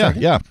 You got a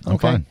second? Yeah, I'm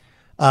fine.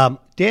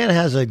 Dan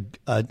has a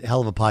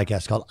hell of a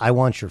podcast called "I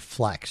Want Your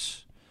Flex."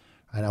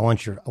 Right? I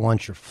want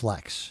your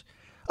flex.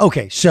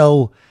 Okay,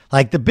 so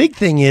like the big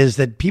thing is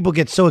that people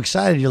get so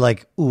excited. You're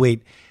like, oh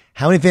wait,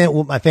 how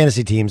many my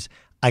fantasy teams?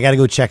 I got to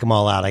go check them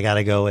all out. I got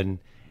to go and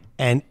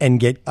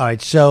get all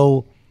right.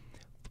 So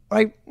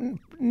right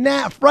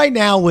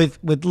now with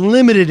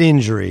limited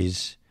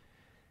injuries,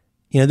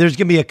 there's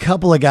gonna be a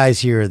couple of guys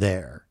here or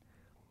there,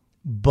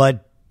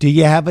 but do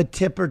you have a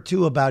tip or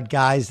two about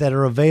guys that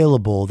are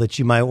available that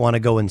you might want to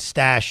go and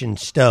stash and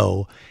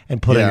stow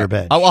and put on your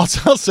bench? I'll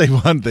say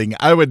one thing.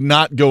 I would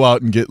not go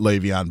out and get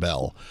Le'Veon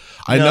Bell.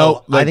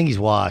 I think he's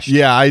washed.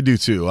 Yeah, I do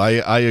too.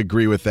 I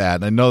agree with that.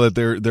 And I know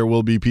that there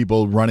will be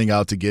people running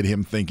out to get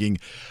him thinking,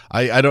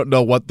 I don't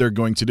know what they're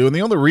going to do. And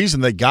the only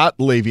reason they got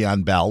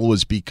Le'Veon Bell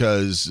was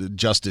because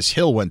Justice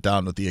Hill went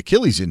down with the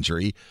Achilles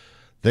injury.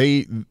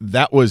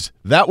 That was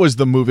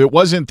the move. It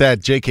wasn't that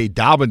J.K.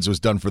 Dobbins was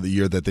done for the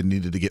year that they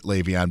needed to get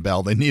Le'Veon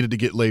Bell. They needed to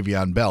get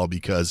Le'Veon Bell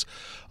because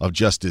of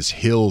Justice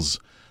Hill's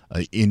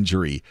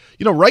injury.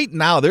 Right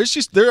now there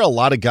are a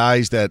lot of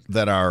guys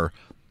that are,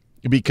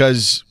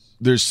 because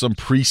there's some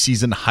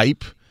preseason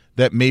hype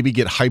that maybe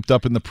get hyped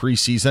up in the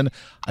preseason.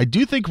 I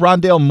do think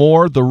Rondale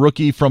Moore, the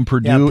rookie from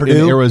Purdue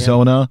in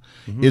Arizona,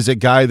 is a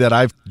guy that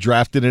I've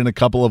drafted in a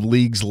couple of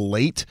leagues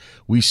late.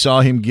 We saw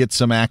him get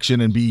some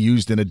action and be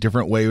used in a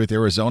different way with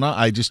Arizona.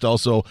 I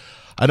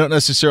don't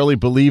necessarily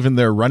believe in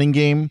their running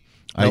game.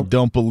 Nope. I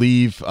don't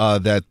believe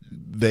that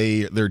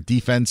their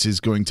defense is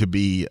going to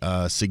be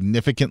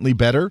significantly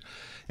better.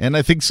 And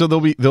I think so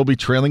they'll be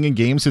trailing in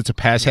games. It's a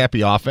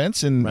pass-happy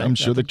offense, and I'm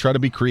sure they try to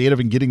be creative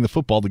in getting the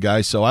football to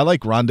guys. So I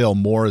like Rondale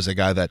Moore as a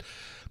guy that,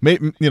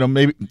 maybe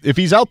if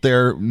he's out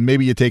there,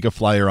 maybe you take a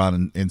flyer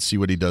on and see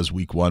what he does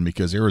week 1,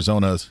 because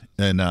Arizona's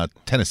and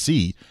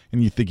Tennessee,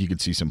 and you think you could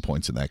see some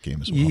points in that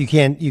game as well. You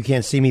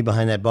can't see me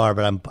behind that bar,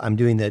 but I'm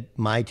doing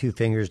my 2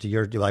 fingers to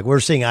your, like we're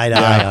seeing eye to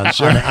eye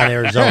on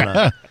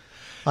Arizona.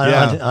 On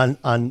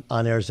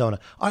Arizona.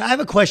 All right, I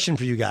have a question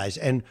for you guys,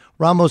 and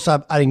Ramos,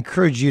 I'd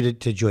encourage you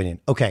to join in.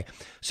 Okay,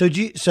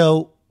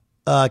 so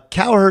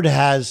Cowherd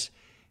has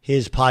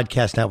his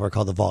podcast network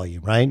called The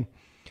Volume, right?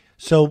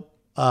 So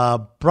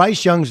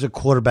Bryce Young's the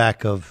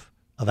quarterback of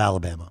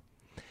Alabama,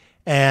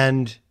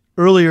 and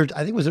earlier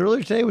today?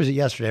 Or was it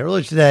yesterday?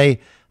 Earlier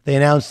today, they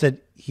announced that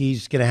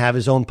he's going to have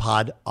his own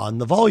pod on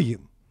The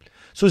Volume.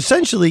 So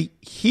essentially,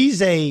 he's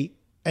an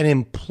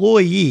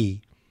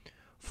employee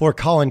for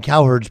Colin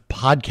Cowherd's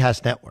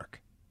podcast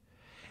network.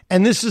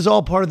 And this is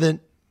all part of the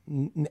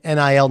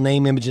NIL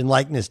name, image, and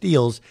likeness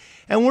deals.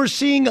 And we're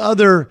seeing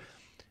other,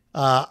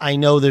 I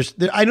know there's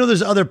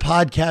other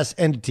podcast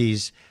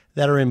entities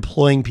that are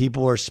employing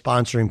people or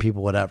sponsoring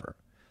people, whatever.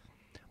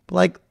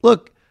 But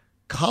look,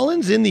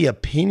 Colin's in the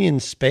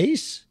opinion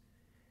space,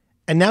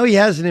 and now he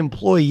has an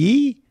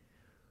employee,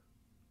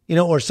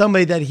 or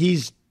somebody that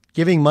he's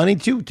giving money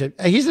to.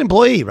 He's an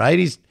employee,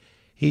 right?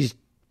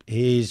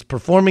 He's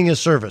performing a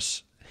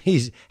service.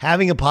 He's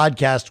having a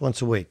podcast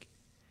once a week.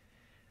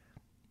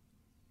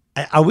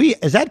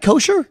 Is that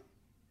kosher?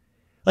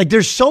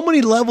 There's so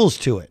many levels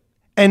to it.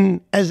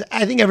 And as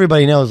I think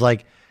everybody knows,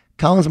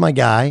 Colin's my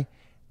guy,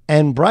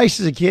 and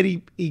Bryce is a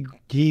kid.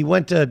 He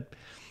went to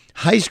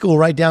high school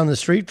right down the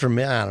street from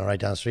me. I don't know, right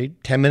down the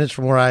street, 10 minutes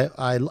from where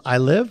I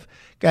live.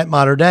 Got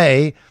Mater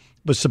Dei,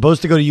 was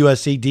supposed to go to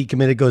USC,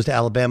 decommitted, goes to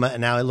Alabama, and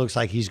now it looks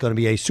like he's going to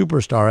be a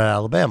superstar at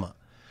Alabama.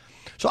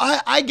 So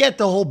I get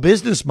the whole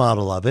business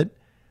model of it.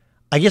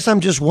 I guess I'm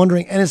just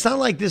wondering, and it's not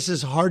like this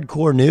is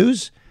hardcore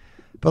news,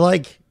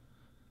 but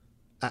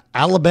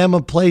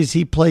Alabama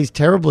he plays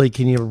terribly.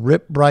 Can you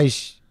rip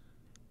Bryce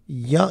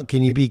Young?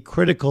 Can you be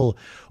critical?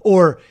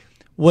 Or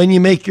when you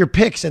make your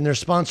picks and they're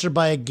sponsored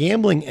by a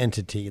gambling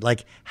entity,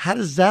 how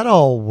does that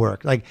all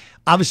work?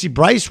 Obviously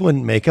Bryce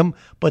wouldn't make them,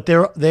 but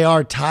they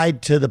are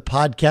tied to the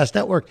podcast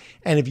network.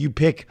 And if you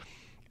pick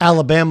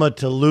Alabama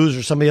to lose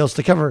or somebody else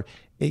to cover,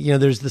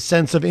 there's the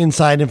sense of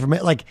inside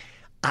information.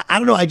 I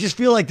don't know. I just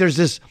feel like there's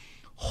this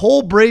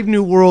whole Brave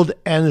New World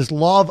and this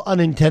law of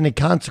unintended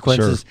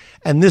consequences, sure.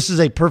 And this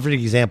is a perfect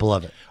example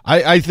of it.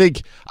 I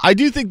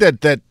do think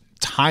that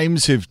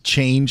times have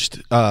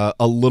changed a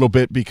little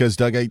bit, because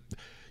Doug,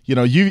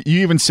 you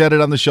even said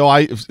it on the show.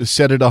 I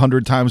said it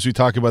 100 times. We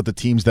talk about the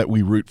teams that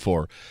we root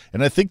for,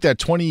 and I think that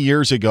 20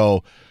 years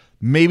ago,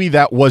 maybe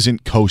that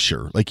wasn't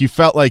kosher. Like you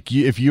felt like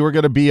if you were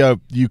going to be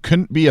you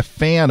couldn't be a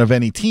fan of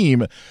any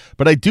team.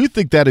 But I do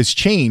think that has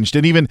changed.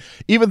 And even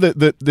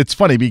it's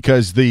funny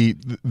because the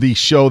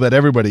show that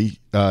everybody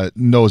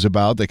knows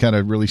about that kind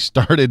of really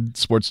started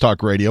sports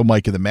talk radio,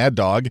 Mike and the Mad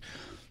Dog.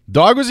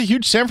 Dog was a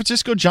huge San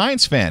Francisco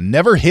Giants fan.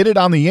 Never hit it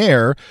on the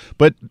air,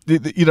 but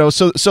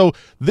so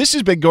this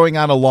has been going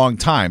on a long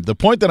time. The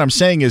point that I'm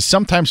saying is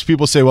sometimes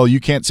people say, "Well,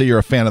 you can't say you're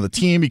a fan of the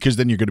team because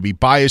then you're going to be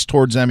biased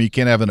towards them. You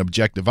can't have an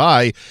objective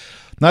eye."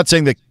 Not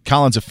saying that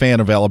Colin's a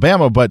fan of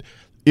Alabama, but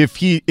if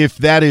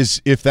that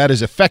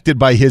is affected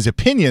by his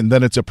opinion,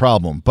 then it's a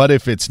problem. But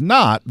if it's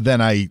not,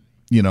 then I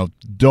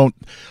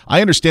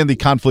understand the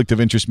conflict of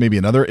interest maybe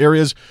in other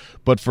areas,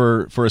 but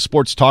for a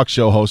sports talk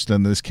show host,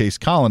 in this case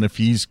Colin, if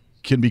he's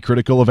can be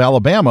critical of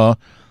Alabama,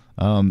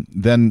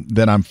 then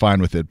I'm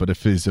fine with it. But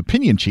if his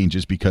opinion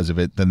changes because of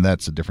it, then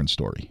that's a different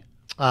story.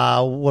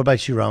 What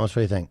about you, Ramos? What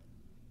do you think?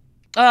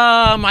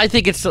 I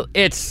think it's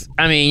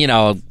I mean,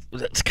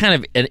 it's kind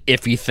of an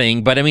iffy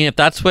thing, but I mean, if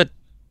that's what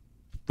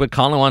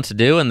Colin wants to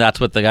do, and that's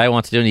what the guy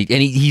wants to do,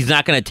 and he's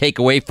not going to take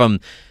away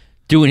from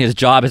doing his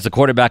job as the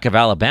quarterback of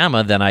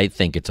Alabama, then I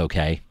think it's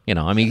okay.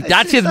 I mean,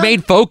 that's his main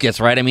focus,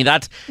 right? I mean,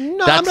 that's I'm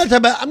not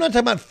talking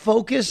about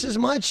focus as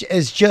much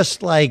as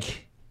just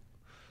like.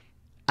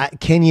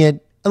 Can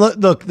you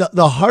look?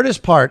 The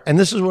hardest part, and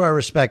this is where I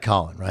respect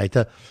Colin, right?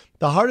 The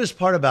hardest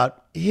part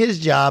about his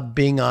job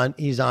being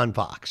he's on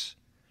Fox,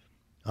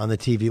 on the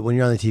TV. When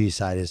you're on the TV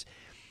side, is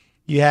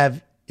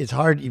it's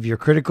hard if you're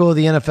critical of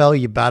the NFL.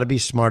 You got to be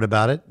smart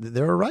about it.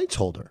 They're a rights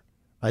holder,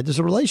 right? There's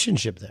a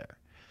relationship there.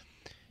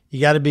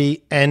 You got to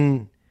be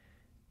you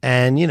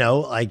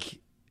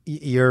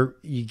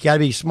got to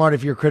be smart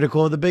if you're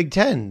critical of the Big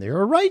Ten.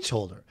 They're a rights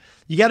holder.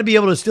 You got to be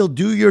able to still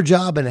do your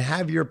job and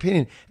have your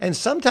opinion. And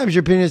sometimes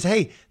your opinion is,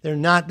 hey, they're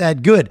not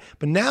that good.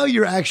 But now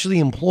you're actually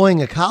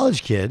employing a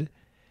college kid.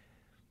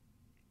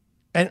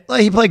 And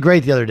he played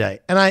great the other day.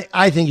 And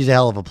I think he's a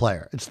hell of a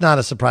player. It's not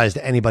a surprise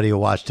to anybody who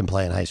watched him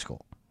play in high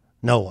school.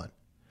 No one.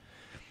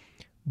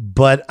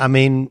 But, I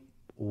mean,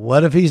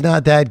 what if he's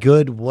not that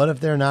good? What if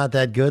they're not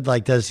that good?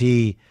 Like, does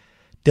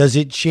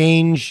it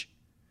change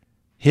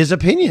his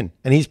opinion?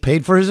 And he's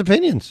paid for his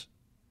opinions.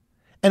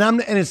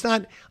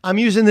 I'm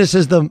using this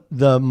as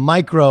the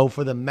micro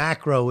for the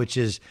macro, which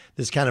is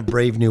this kind of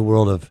brave new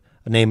world of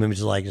name,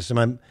 image, likeness.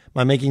 Am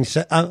I making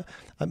sense?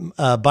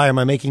 Buyer, am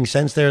I making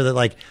sense there? That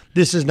like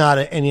this is not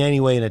in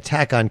any way an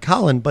attack on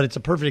Colin, but it's a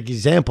perfect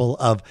example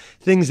of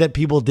things that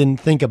people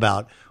didn't think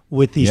about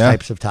with these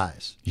types of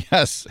ties.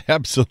 Yes,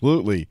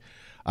 absolutely.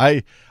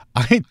 I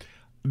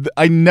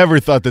never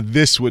thought that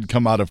this would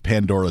come out of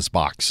Pandora's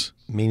box.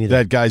 Me neither.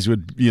 That guys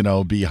would,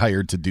 be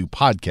hired to do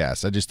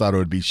podcasts. I just thought it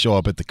would be show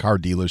up at the car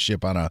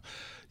dealership on a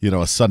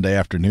Sunday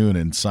afternoon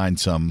and sign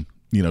some,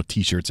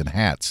 T-shirts and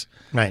hats.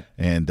 Right.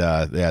 And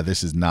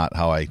this is not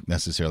how I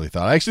necessarily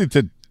thought. Actually,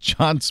 to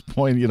John's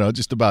point,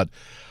 just about,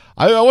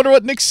 I wonder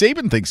what Nick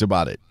Saban thinks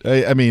about it.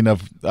 I mean,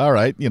 all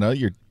right,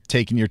 you're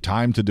taking your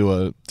time to do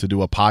a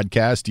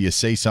podcast. Do you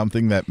say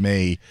something that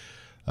may,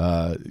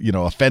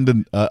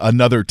 offend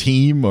another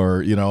team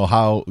or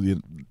how?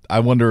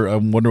 I wonder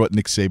what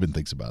Nick Saban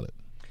thinks about it.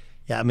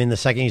 Yeah, I mean, the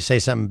second you say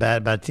something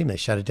bad about a team, they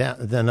shut it down.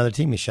 Another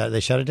team, they shut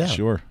it down.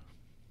 Sure.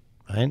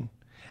 Right?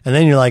 And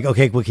then you're like,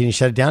 okay, well, can you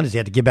shut it down? Does he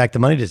have to give back the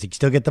money? Does he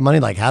still get the money?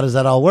 Like, how does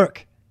that all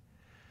work?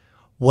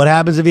 What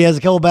happens if he has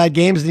a couple bad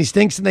games and he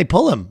stinks and they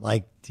pull him?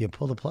 Like, do you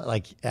pull the play?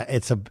 Like,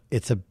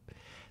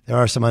 there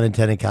are some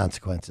unintended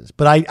consequences.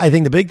 But I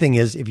think the big thing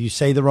is if you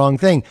say the wrong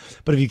thing,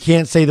 but if you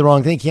can't say the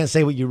wrong thing, can't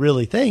say what you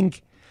really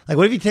think. Like,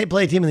 what if you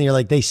play a team and you're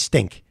like, they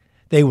stink.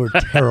 They were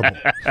terrible.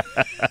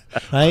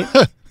 Right?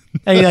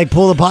 And you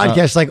pull the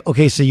podcast like,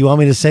 okay, so you want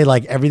me to say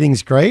like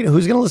everything's great?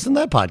 Who's going to listen to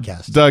that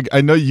podcast? Doug,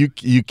 I know you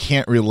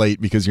can't relate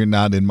because you're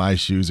not in my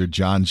shoes or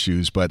John's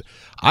shoes, but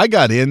I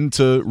got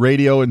into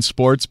radio and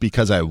sports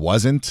because I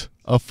wasn't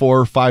a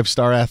 4 or 5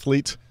 star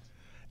athlete.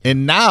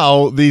 And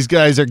now these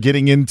guys are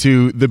getting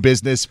into the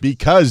business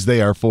because they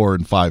are 4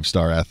 and 5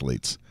 star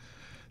athletes.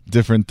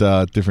 Different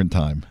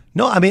time.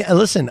 No, I mean,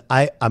 listen,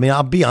 I mean,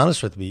 I'll be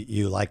honest with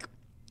you. Like,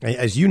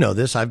 as you know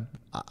this,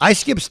 I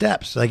skip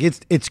steps. Like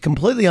it's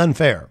completely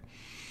unfair.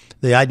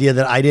 The idea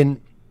that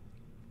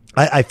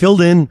I filled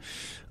in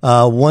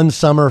one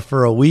summer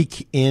for a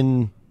week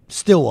in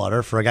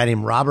Stillwater for a guy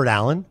named Robert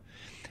Allen,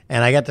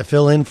 and I got to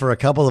fill in for a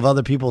couple of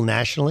other people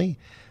nationally.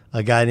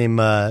 A guy named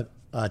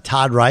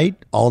Todd Wright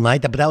all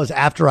night, but that was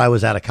after I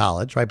was out of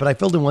college, right? But I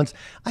filled in once.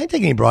 I didn't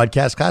take any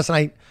broadcast class,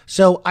 and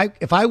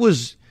if I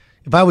was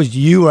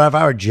you or if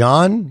I were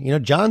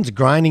John, John's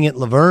grinding at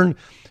Laverne,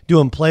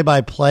 doing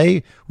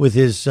play-by-play with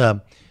his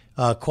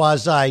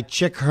quasi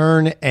Chick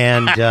Hearn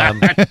and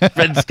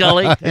Vin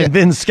Scully. And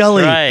Vin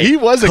Scully. Right. He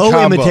was a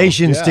combo.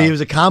 Co-imitation, Steve. It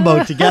was a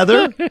combo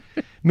together.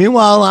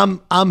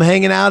 Meanwhile, I'm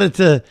hanging out at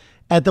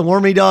the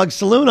Wormy Dog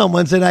Saloon on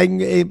Wednesday night,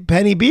 a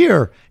penny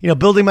beer,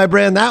 building my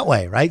brand that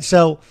way, right?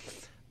 So,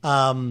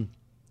 but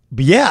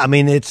yeah, I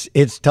mean,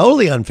 it's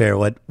totally unfair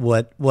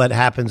what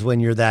happens when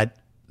you're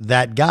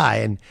that guy,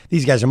 and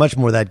these guys are much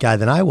more that guy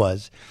than I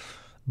was.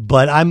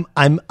 But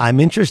I'm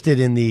interested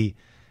in the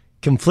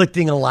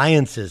conflicting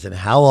alliances and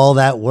how all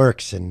that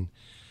works. And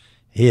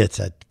it's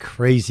a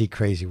crazy,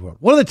 crazy world.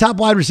 One of the top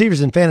wide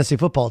receivers in fantasy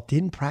football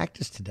didn't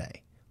practice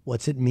today.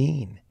 What's it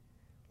mean?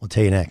 We'll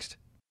tell you next.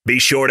 Be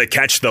sure to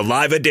catch the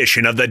live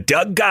edition of the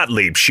Doug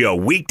Gottlieb Show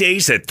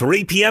weekdays at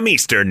 3 p.m.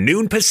 Eastern,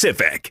 noon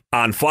Pacific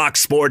on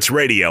Fox Sports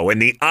Radio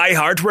and the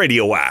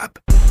iHeartRadio app.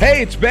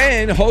 Hey, it's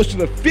Ben, host of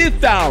the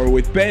Fifth Hour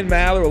with Ben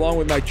Maller, along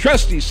with my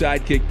trusty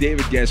sidekick,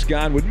 David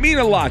Gascon. Would mean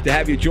a lot to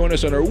have you join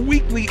us on our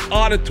weekly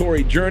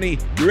auditory journey.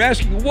 You're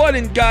asking, what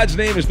in God's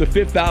name is the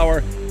Fifth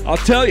Hour? I'll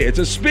tell you, it's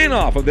a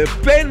spin-off of the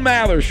Ben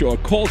Maller Show, a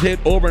cult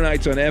hit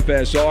overnights on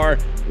FSR.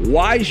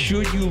 Why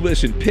should you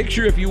listen?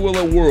 Picture, if you will,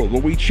 a world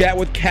where we chat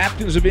with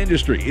captains of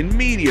industry in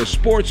media,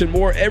 sports, and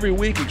more every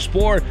week.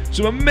 Explore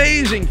some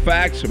amazing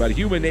facts about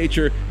human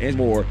nature and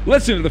more.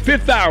 Listen to the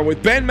Fifth Hour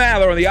with Ben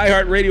Maller on the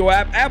iHeartRadio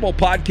app, Apple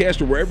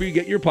Podcast, or wherever you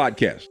get your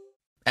podcasts.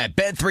 At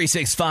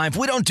Bet365,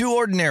 we don't do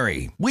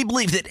ordinary. We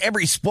believe that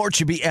every sport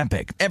should be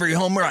epic. Every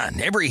home run,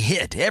 every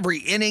hit, every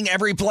inning,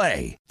 every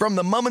play. From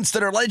the moments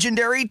that are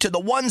legendary to the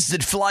ones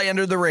that fly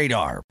under the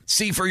radar.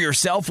 See for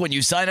yourself when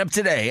you sign up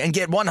today and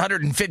get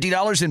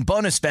 $150 in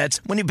bonus bets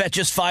when you bet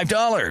just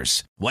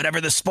 $5. Whatever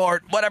the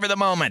sport, whatever the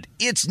moment,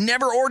 it's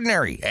never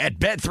ordinary at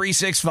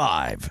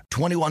Bet365.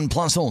 21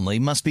 plus only.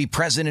 Must be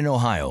present in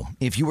Ohio.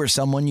 If you or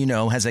someone you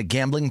know has a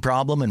gambling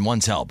problem and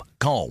wants help,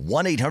 call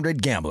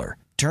 1-800-GAMBLER.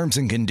 Terms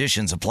and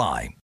conditions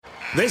apply.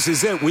 This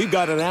is it. We've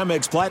got an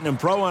Amex Platinum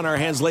Pro on our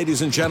hands,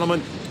 ladies and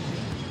gentlemen.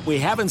 We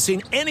haven't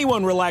seen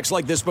anyone relax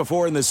like this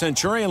before in the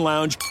Centurion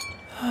Lounge.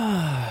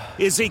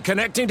 Is he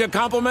connecting to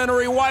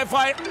complimentary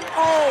Wi-Fi?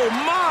 Oh,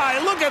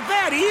 my. Look at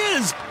that. He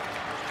is.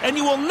 And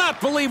you will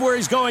not believe where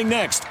he's going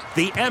next.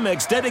 The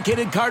Amex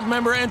dedicated card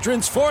member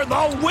entrance for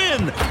the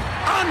win.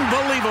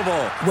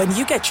 Unbelievable. When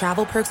you get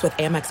travel perks with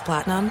Amex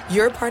Platinum,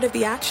 you're part of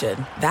the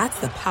action. That's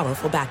the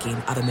powerful backing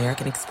of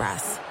American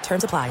Express.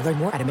 Terms apply. Learn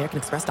more at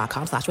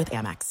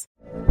americanexpress.com/withAmex.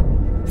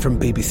 From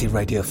BBC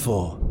Radio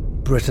 4,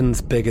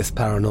 Britain's biggest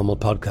paranormal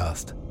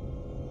podcast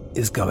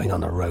is going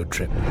on a road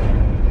trip.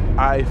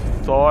 I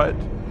thought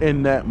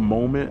in that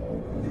moment,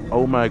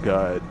 oh my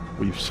God,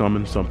 we've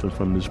summoned something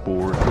from this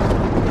board.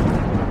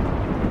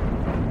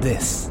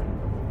 This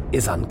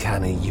is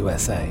Uncanny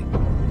USA.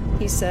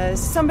 He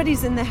says,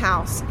 somebody's in the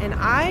house, and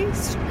I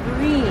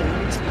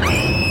screamed.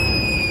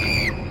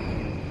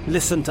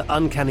 Listen to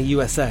Uncanny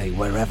USA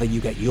wherever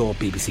you get your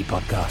BBC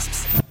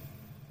podcasts,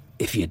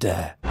 if you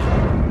dare.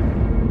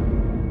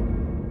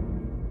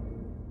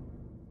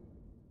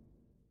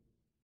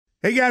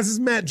 Hey guys, this is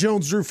Matt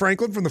Jones, Drew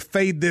Franklin from the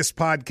Fade This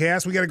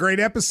podcast. We got a great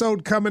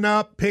episode coming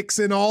up, picks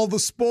in all the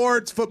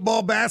sports,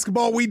 football,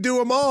 basketball, we do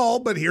them all,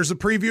 but here's a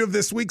preview of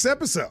this week's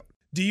episode.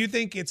 Do you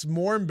think it's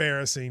more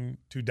embarrassing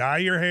to dye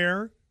your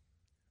hair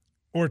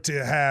or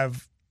to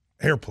have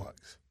hair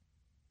plugs?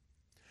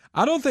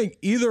 I don't think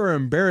either are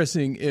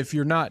embarrassing if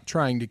you're not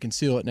trying to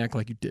conceal it and act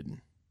like you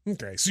didn't.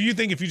 Okay, so you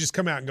think if you just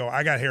come out and go,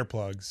 I got hair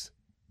plugs.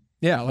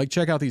 Yeah, like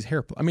check out these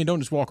hair plugs. I mean, don't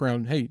just walk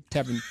around, hey,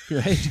 tapping,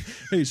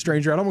 hey,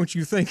 stranger, I don't want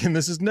you thinking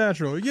this is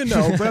natural, but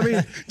I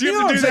mean. Do you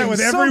have to do that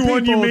with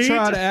everyone you meet? Some people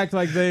try to act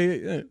like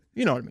they,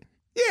 you know what I mean.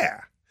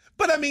 Yeah.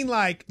 But I mean,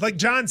 like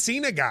John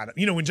Cena got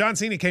it. When John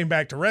Cena came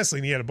back to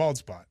wrestling, he had a bald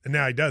spot, and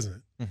now he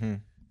doesn't. Mm-hmm.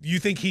 You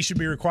think he should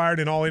be required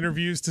in all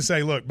interviews to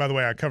say, look, by the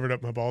way, I covered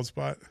up my bald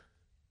spot?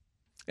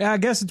 Yeah, I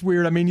guess it's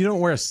weird. I mean, you don't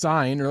wear a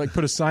sign or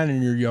put a sign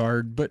in your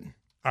yard, but.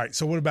 All right,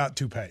 so what about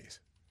toupees?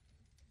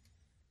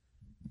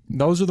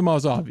 Those are the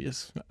most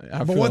obvious.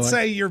 But let's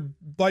say you're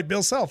like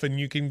Bill Self and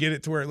you can get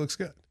it to where it looks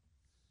good.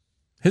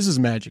 His is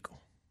magical.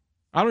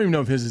 I don't even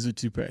know if his is a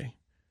toupee.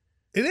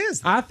 It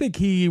is. I think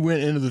he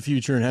went into the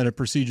future and had a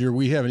procedure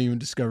we haven't even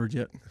discovered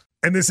yet.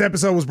 And this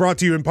episode was brought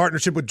to you in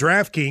partnership with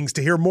DraftKings.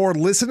 To hear more,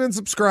 listen and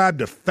subscribe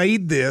to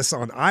Fade This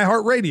on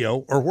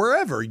iHeartRadio or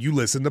wherever you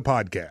listen to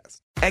podcasts.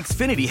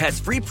 Xfinity has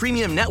free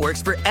premium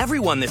networks for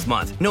everyone this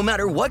month, no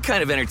matter what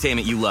kind of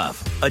entertainment you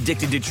love.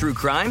 Addicted to true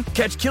crime?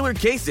 Catch killer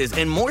cases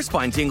and more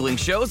spine-tingling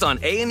shows on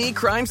A&E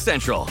Crime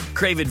Central.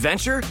 Crave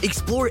adventure?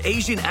 Explore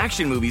Asian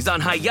action movies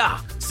on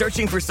Hi-YAH.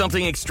 Searching for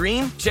something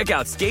extreme? Check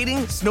out skating,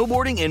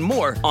 snowboarding, and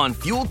more on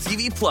Fuel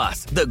TV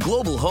Plus, the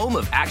global home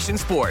of action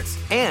sports.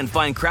 And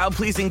find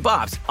crowd-pleasing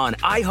bops on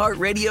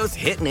iHeartRadio's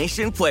Hit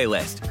Nation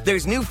playlist.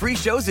 There's new free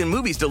shows and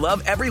movies to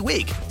love every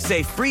week.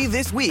 Say free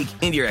this week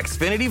in your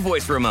Xfinity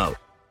voice remote.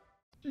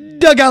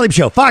 Doug Gottlieb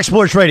Show, Fox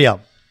Sports Radio.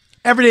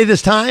 Every day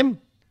this time,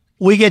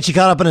 we get you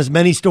caught up in as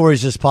many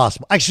stories as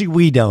possible. Actually,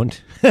 we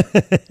don't.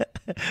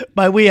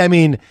 By we, I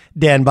mean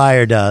Dan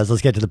Beyer does.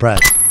 Let's get to the press.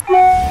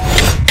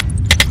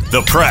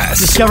 The press.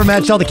 Discover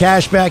matched all the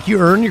cash back you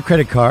earn your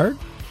credit card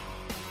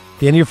at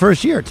the end of your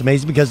first year. It's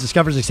amazing because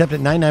Discover's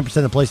accepted 99%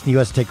 of the places in the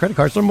U.S. to take credit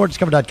cards. Learn more at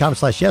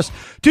discover.com/yes.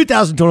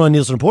 2021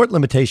 Nielsen Report.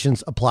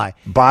 Limitations apply.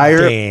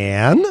 Buyer.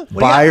 Dan?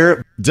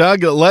 Buyer.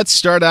 Doug, let's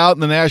start out in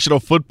the National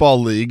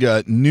Football League.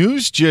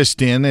 News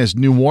just in as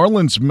New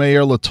Orleans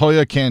Mayor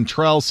LaToya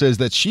Cantrell says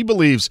that she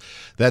believes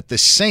that the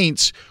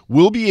Saints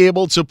will be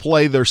able to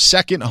play their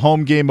second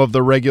home game of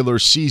the regular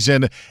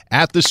season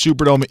at the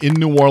Superdome in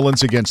New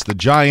Orleans against the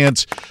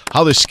Giants.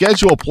 How the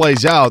schedule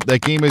plays out,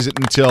 that game isn't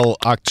until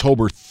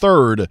October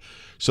 3rd,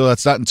 so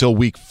that's not until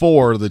week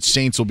 4. The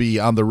Saints will be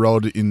on the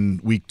road in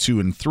week 2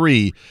 and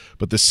 3,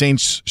 but the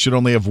Saints should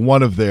only have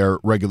one of their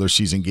regular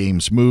season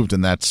games moved,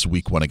 and that's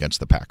week 1 against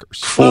the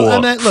Packers.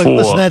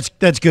 Listen,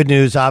 that's good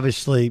news.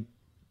 Obviously,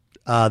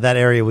 that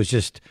area was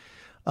just,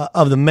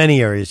 of the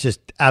many areas,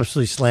 just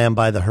absolutely slammed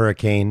by the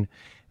hurricane.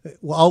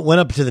 Well, went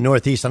up to the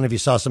Northeast. I don't know if you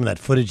saw some of that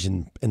footage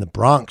in the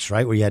Bronx,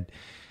 right, where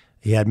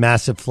you had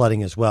massive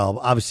flooding as well.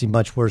 Obviously,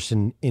 much worse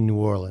in New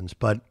Orleans,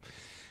 but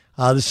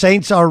the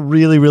Saints are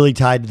really, really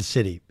tied to the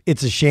city.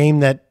 It's a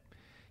shame that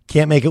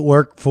can't make it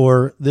work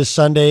for this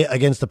Sunday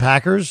against the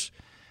Packers,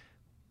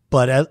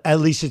 but at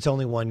least it's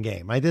only one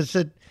game, right? It's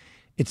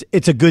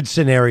a good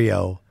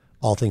scenario,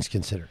 all things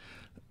considered.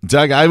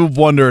 Doug, I've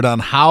wondered on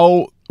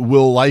how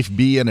will life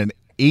be in an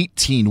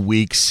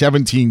 18-week,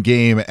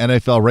 17-game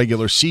NFL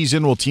regular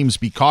season. Will teams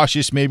be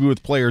cautious maybe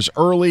with players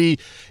early?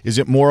 Is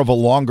it more of a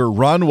longer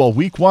run? Well,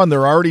 week 1,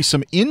 there are already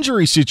some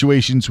injury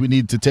situations we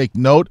need to take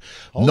note.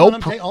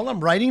 Hold on,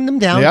 I'm writing them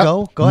down.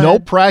 Yep. Go ahead. No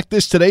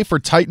practice today for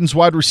Titans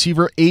wide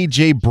receiver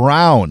A.J.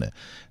 Brown.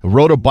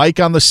 Rode a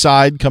bike on the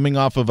side coming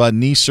off of a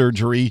knee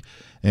surgery.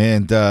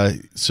 And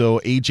so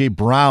A.J.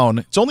 Brown,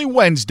 it's only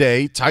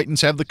Wednesday.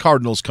 Titans have the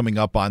Cardinals coming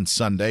up on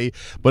Sunday.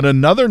 But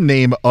another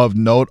name of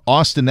note,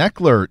 Austin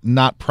Eckler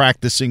not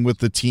practicing with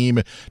the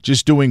team,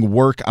 just doing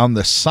work on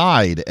the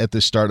side at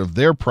the start of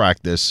their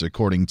practice,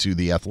 according to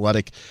The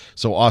Athletic.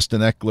 So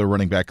Austin Eckler,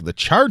 running back of the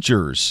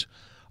Chargers,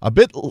 a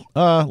bit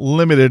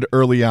limited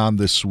early on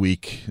this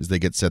week as they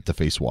get set to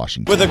face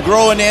Washington. With a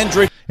growing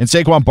injury. And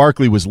Saquon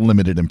Barkley was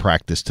limited in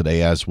practice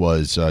today, as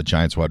was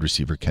Giants wide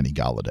receiver Kenny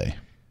Golladay.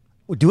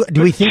 Do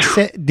we think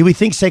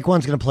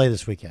Saquon's going to play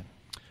this weekend?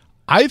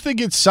 I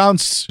think it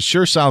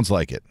sure sounds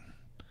like it.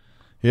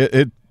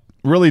 It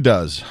really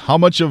does. How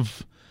much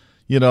of,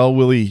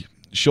 will he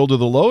shoulder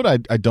the load?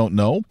 I don't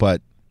know,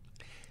 but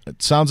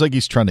it sounds like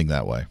he's trending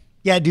that way.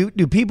 Yeah. Do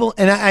people?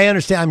 And I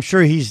understand. I'm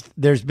sure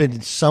there's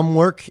been some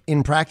work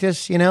in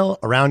practice,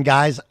 around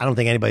guys. I don't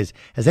think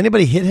has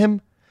anybody hit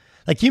him?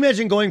 Like, can you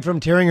imagine going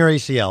from tearing your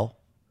ACL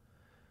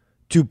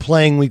to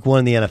playing week 1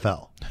 in the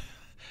NFL?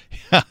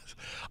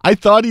 I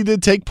thought he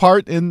did take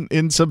part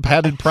in some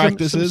padded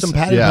practices. Some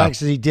padded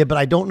practices he did, but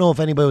I don't know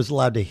if anybody was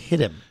allowed to hit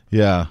him.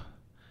 Yeah.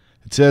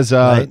 It says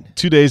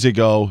 2 days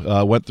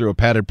ago, went through a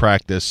padded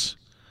practice.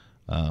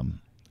 I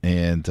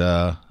don't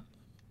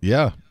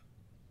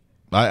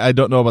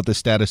know about the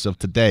status of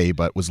today,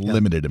 but was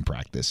limited in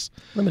practice.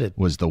 Limited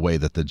was the way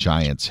that the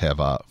Giants have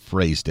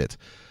phrased it.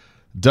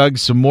 Doug,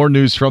 some more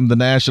news from the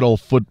National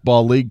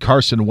Football League.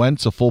 Carson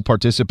Wentz, a full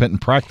participant in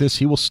practice.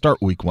 He will start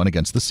week 1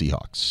 against the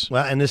Seahawks.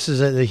 Well, and this is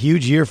a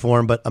huge year for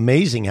him, but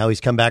amazing how he's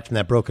come back from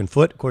that broken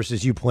foot. Of course,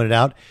 as you pointed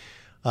out,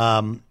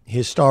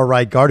 his star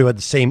right guard who had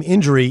the same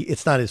injury,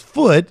 it's not his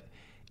foot,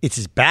 it's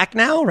his back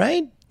now,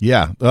 right?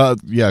 Yeah.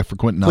 For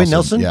Quentin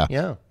Nelson.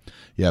 Yeah,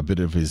 a bit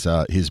of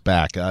his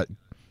back.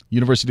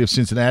 University of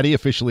Cincinnati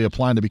officially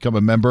applying to become a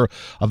member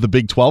of the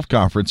Big 12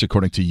 Conference,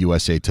 according to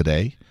USA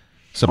Today.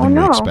 Something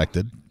we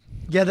expected.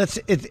 Yeah, that's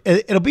it.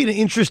 It'll be an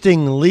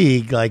interesting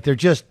league. Like, they're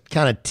just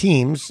kind of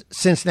teams.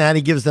 Cincinnati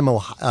gives them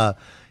a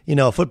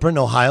footprint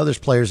in Ohio. There's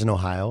players in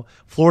Ohio.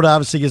 Florida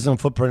obviously gives them a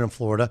footprint in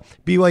Florida.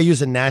 BYU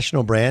is a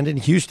national brand, and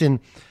Houston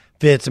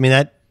fits. I mean,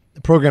 that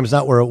program is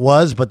not where it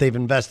was, but they've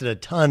invested a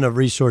ton of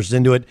resources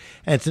into it,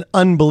 and it's an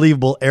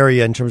unbelievable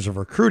area in terms of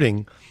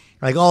recruiting.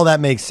 Like, all that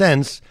makes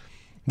sense.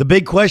 The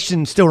big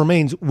question still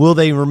remains: will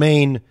they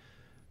remain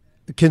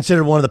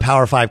considered one of the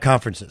Power 5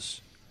 conferences?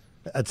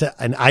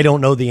 And I don't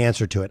know the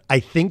answer to it. I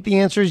think the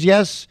answer is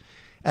yes,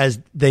 as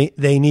they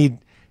need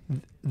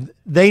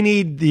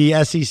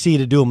the SEC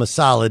to do them a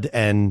solid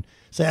and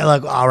say,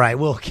 like, all right,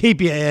 we'll keep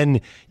you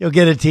in. You'll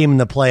get a team in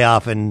the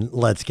playoff, and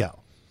let's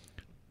go.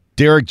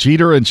 Derek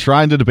Jeter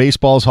enshrined into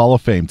baseball's Hall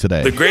of Fame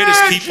today. The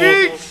greatest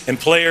people and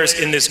players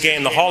in this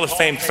game, the Hall of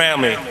Fame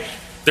family,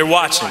 they're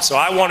watching, so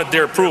I wanted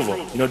their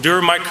approval.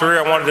 During my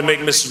career, I wanted to make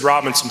Mrs.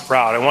 Robinson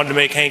proud. I wanted to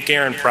make Hank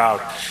Aaron proud.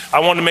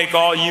 I wanted to make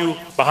all you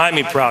behind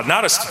me proud,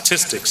 not of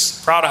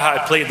statistics, proud of how I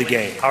played the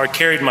game, how I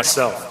carried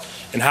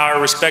myself, and how I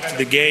respected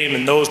the game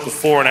and those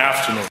before and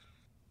after me.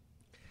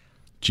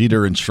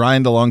 Jeter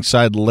enshrined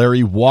alongside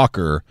Larry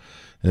Walker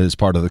as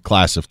part of the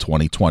class of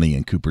 2020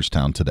 in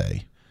Cooperstown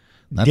today.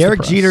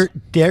 Derek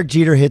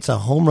Jeter hits a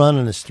home run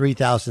on his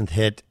 3,000th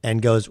hit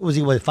and goes, was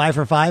he 5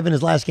 for 5 in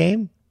his last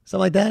game? Something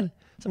like that?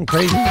 Something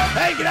crazy.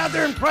 Hey, get out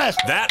there and press.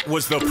 That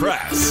was the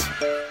press.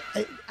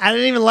 I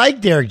didn't even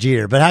like Derek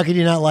Jeter, but how could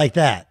you not like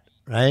that,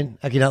 right?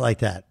 How could you not like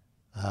that?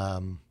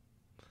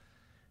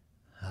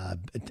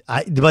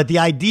 But the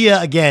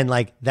idea, again,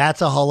 like,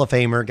 that's a Hall of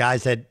Famer.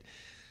 Guys that,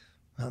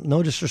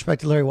 no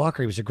disrespect to Larry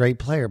Walker, he was a great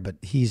player, but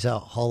he's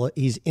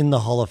in the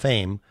Hall of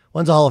Fame.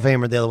 One's a Hall of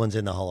Famer, the other one's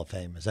in the Hall of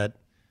Fame. Is that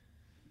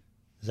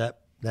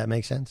That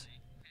makes sense?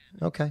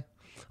 Okay.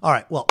 All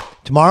right. Well,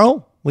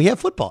 tomorrow we have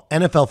football,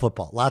 NFL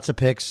football. Lots of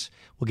picks.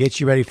 We'll get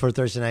you ready for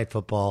Thursday Night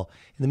Football.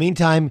 In the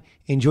meantime,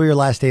 enjoy your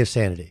last day of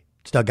sanity.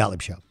 It's Doug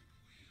Gottlieb Show.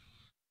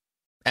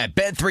 At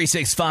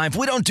Bet365,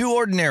 we don't do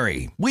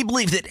ordinary. We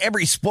believe that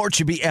every sport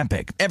should be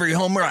epic. Every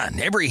home run,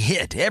 every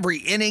hit, every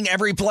inning,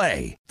 every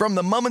play. From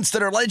the moments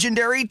that are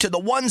legendary to the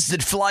ones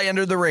that fly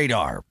under the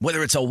radar.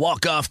 Whether it's a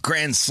walk-off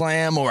grand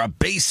slam or a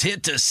base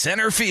hit to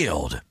center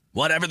field.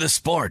 Whatever the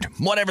sport,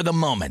 whatever the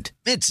moment.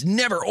 It's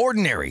never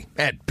ordinary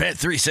at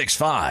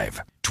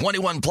Bet365.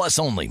 21 plus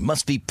only.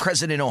 Must be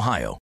present in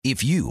Ohio.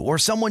 If you or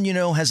someone you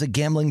know has a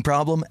gambling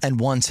problem and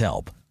wants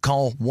help,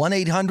 call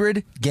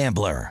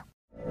 1-800-GAMBLER.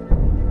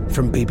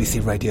 From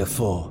BBC Radio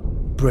 4,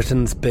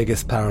 Britain's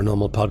biggest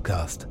paranormal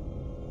podcast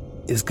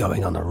is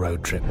going on a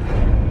road trip.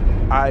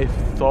 I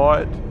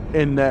thought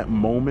in that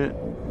moment,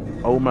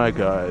 oh my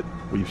God,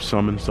 we've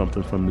summoned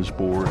something from this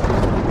board.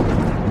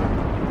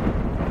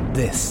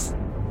 This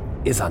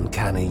is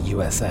Uncanny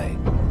USA.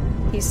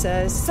 He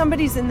says,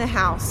 somebody's in the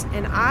house,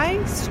 and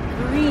I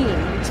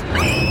screamed.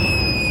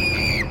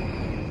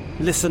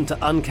 Listen to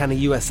Uncanny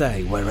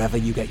USA wherever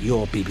you get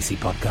your BBC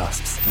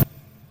podcasts,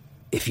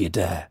 if you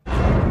dare.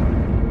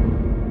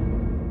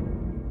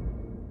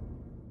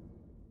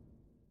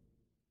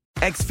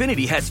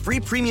 Xfinity has free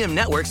premium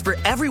networks for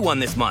everyone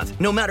this month,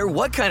 no matter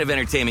what kind of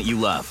entertainment you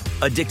love.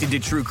 Addicted to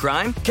true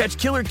crime? Catch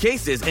killer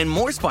cases and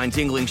more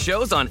spine-tingling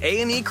shows on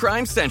A&E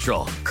Crime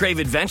Central. Crave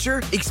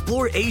adventure?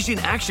 Explore Asian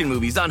action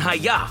movies on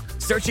Hi-YAH.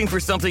 Searching for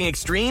something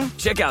extreme?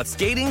 Check out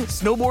skating,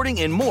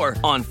 snowboarding, and more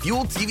on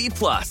Fuel TV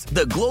Plus,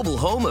 the global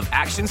home of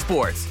action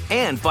sports.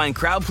 And find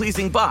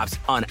crowd-pleasing bops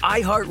on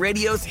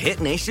iHeartRadio's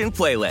Hit Nation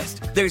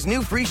playlist. There's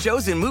new free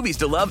shows and movies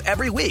to love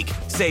every week.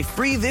 Say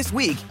free this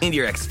week in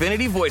your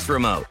Xfinity voice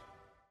remote.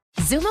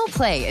 Xumo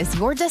Play is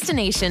your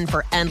destination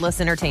for endless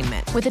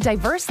entertainment. With a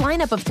diverse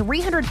lineup of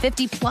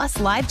 350 plus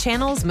live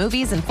channels,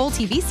 movies, and full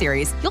TV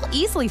series, you'll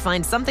easily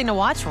find something to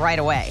watch right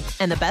away.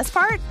 And the best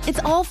part? It's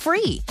all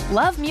free.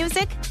 Love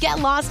music? Get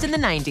lost in the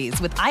 90s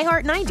with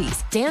iHeart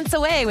 90s, dance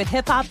away with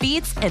hip-hop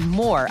beats, and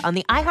more on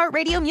the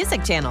iHeartRadio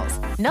music channels.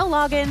 No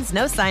logins,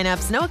 no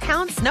signups, no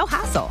accounts, no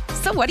hassle.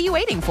 So what are you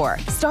waiting for?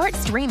 Start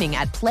streaming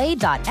at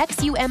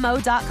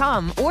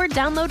play.xumo.com or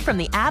download from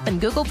the app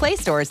and Google Play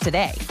stores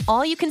today.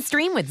 All you can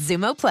stream with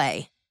Xumo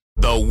Play.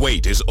 The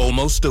wait is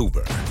almost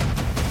over.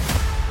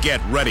 Get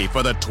ready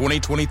for the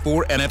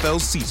 2024 NFL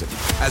season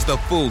as the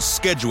full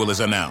schedule is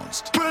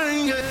announced.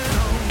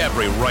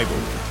 Every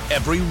rivalry,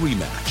 every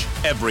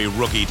rematch, every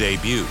rookie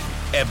debut,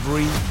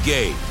 every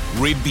game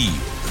revealed.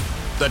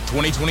 The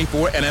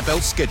 2024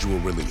 NFL schedule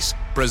release,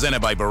 presented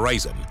by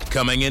Verizon,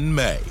 coming in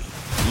May.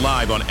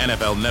 Live on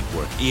NFL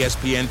Network,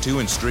 ESPN2,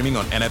 and streaming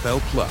on NFL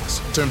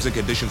Plus. Terms and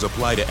conditions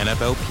apply to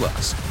NFL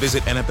Plus.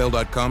 Visit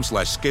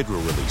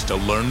NFL.com/schedule release to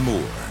learn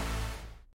more.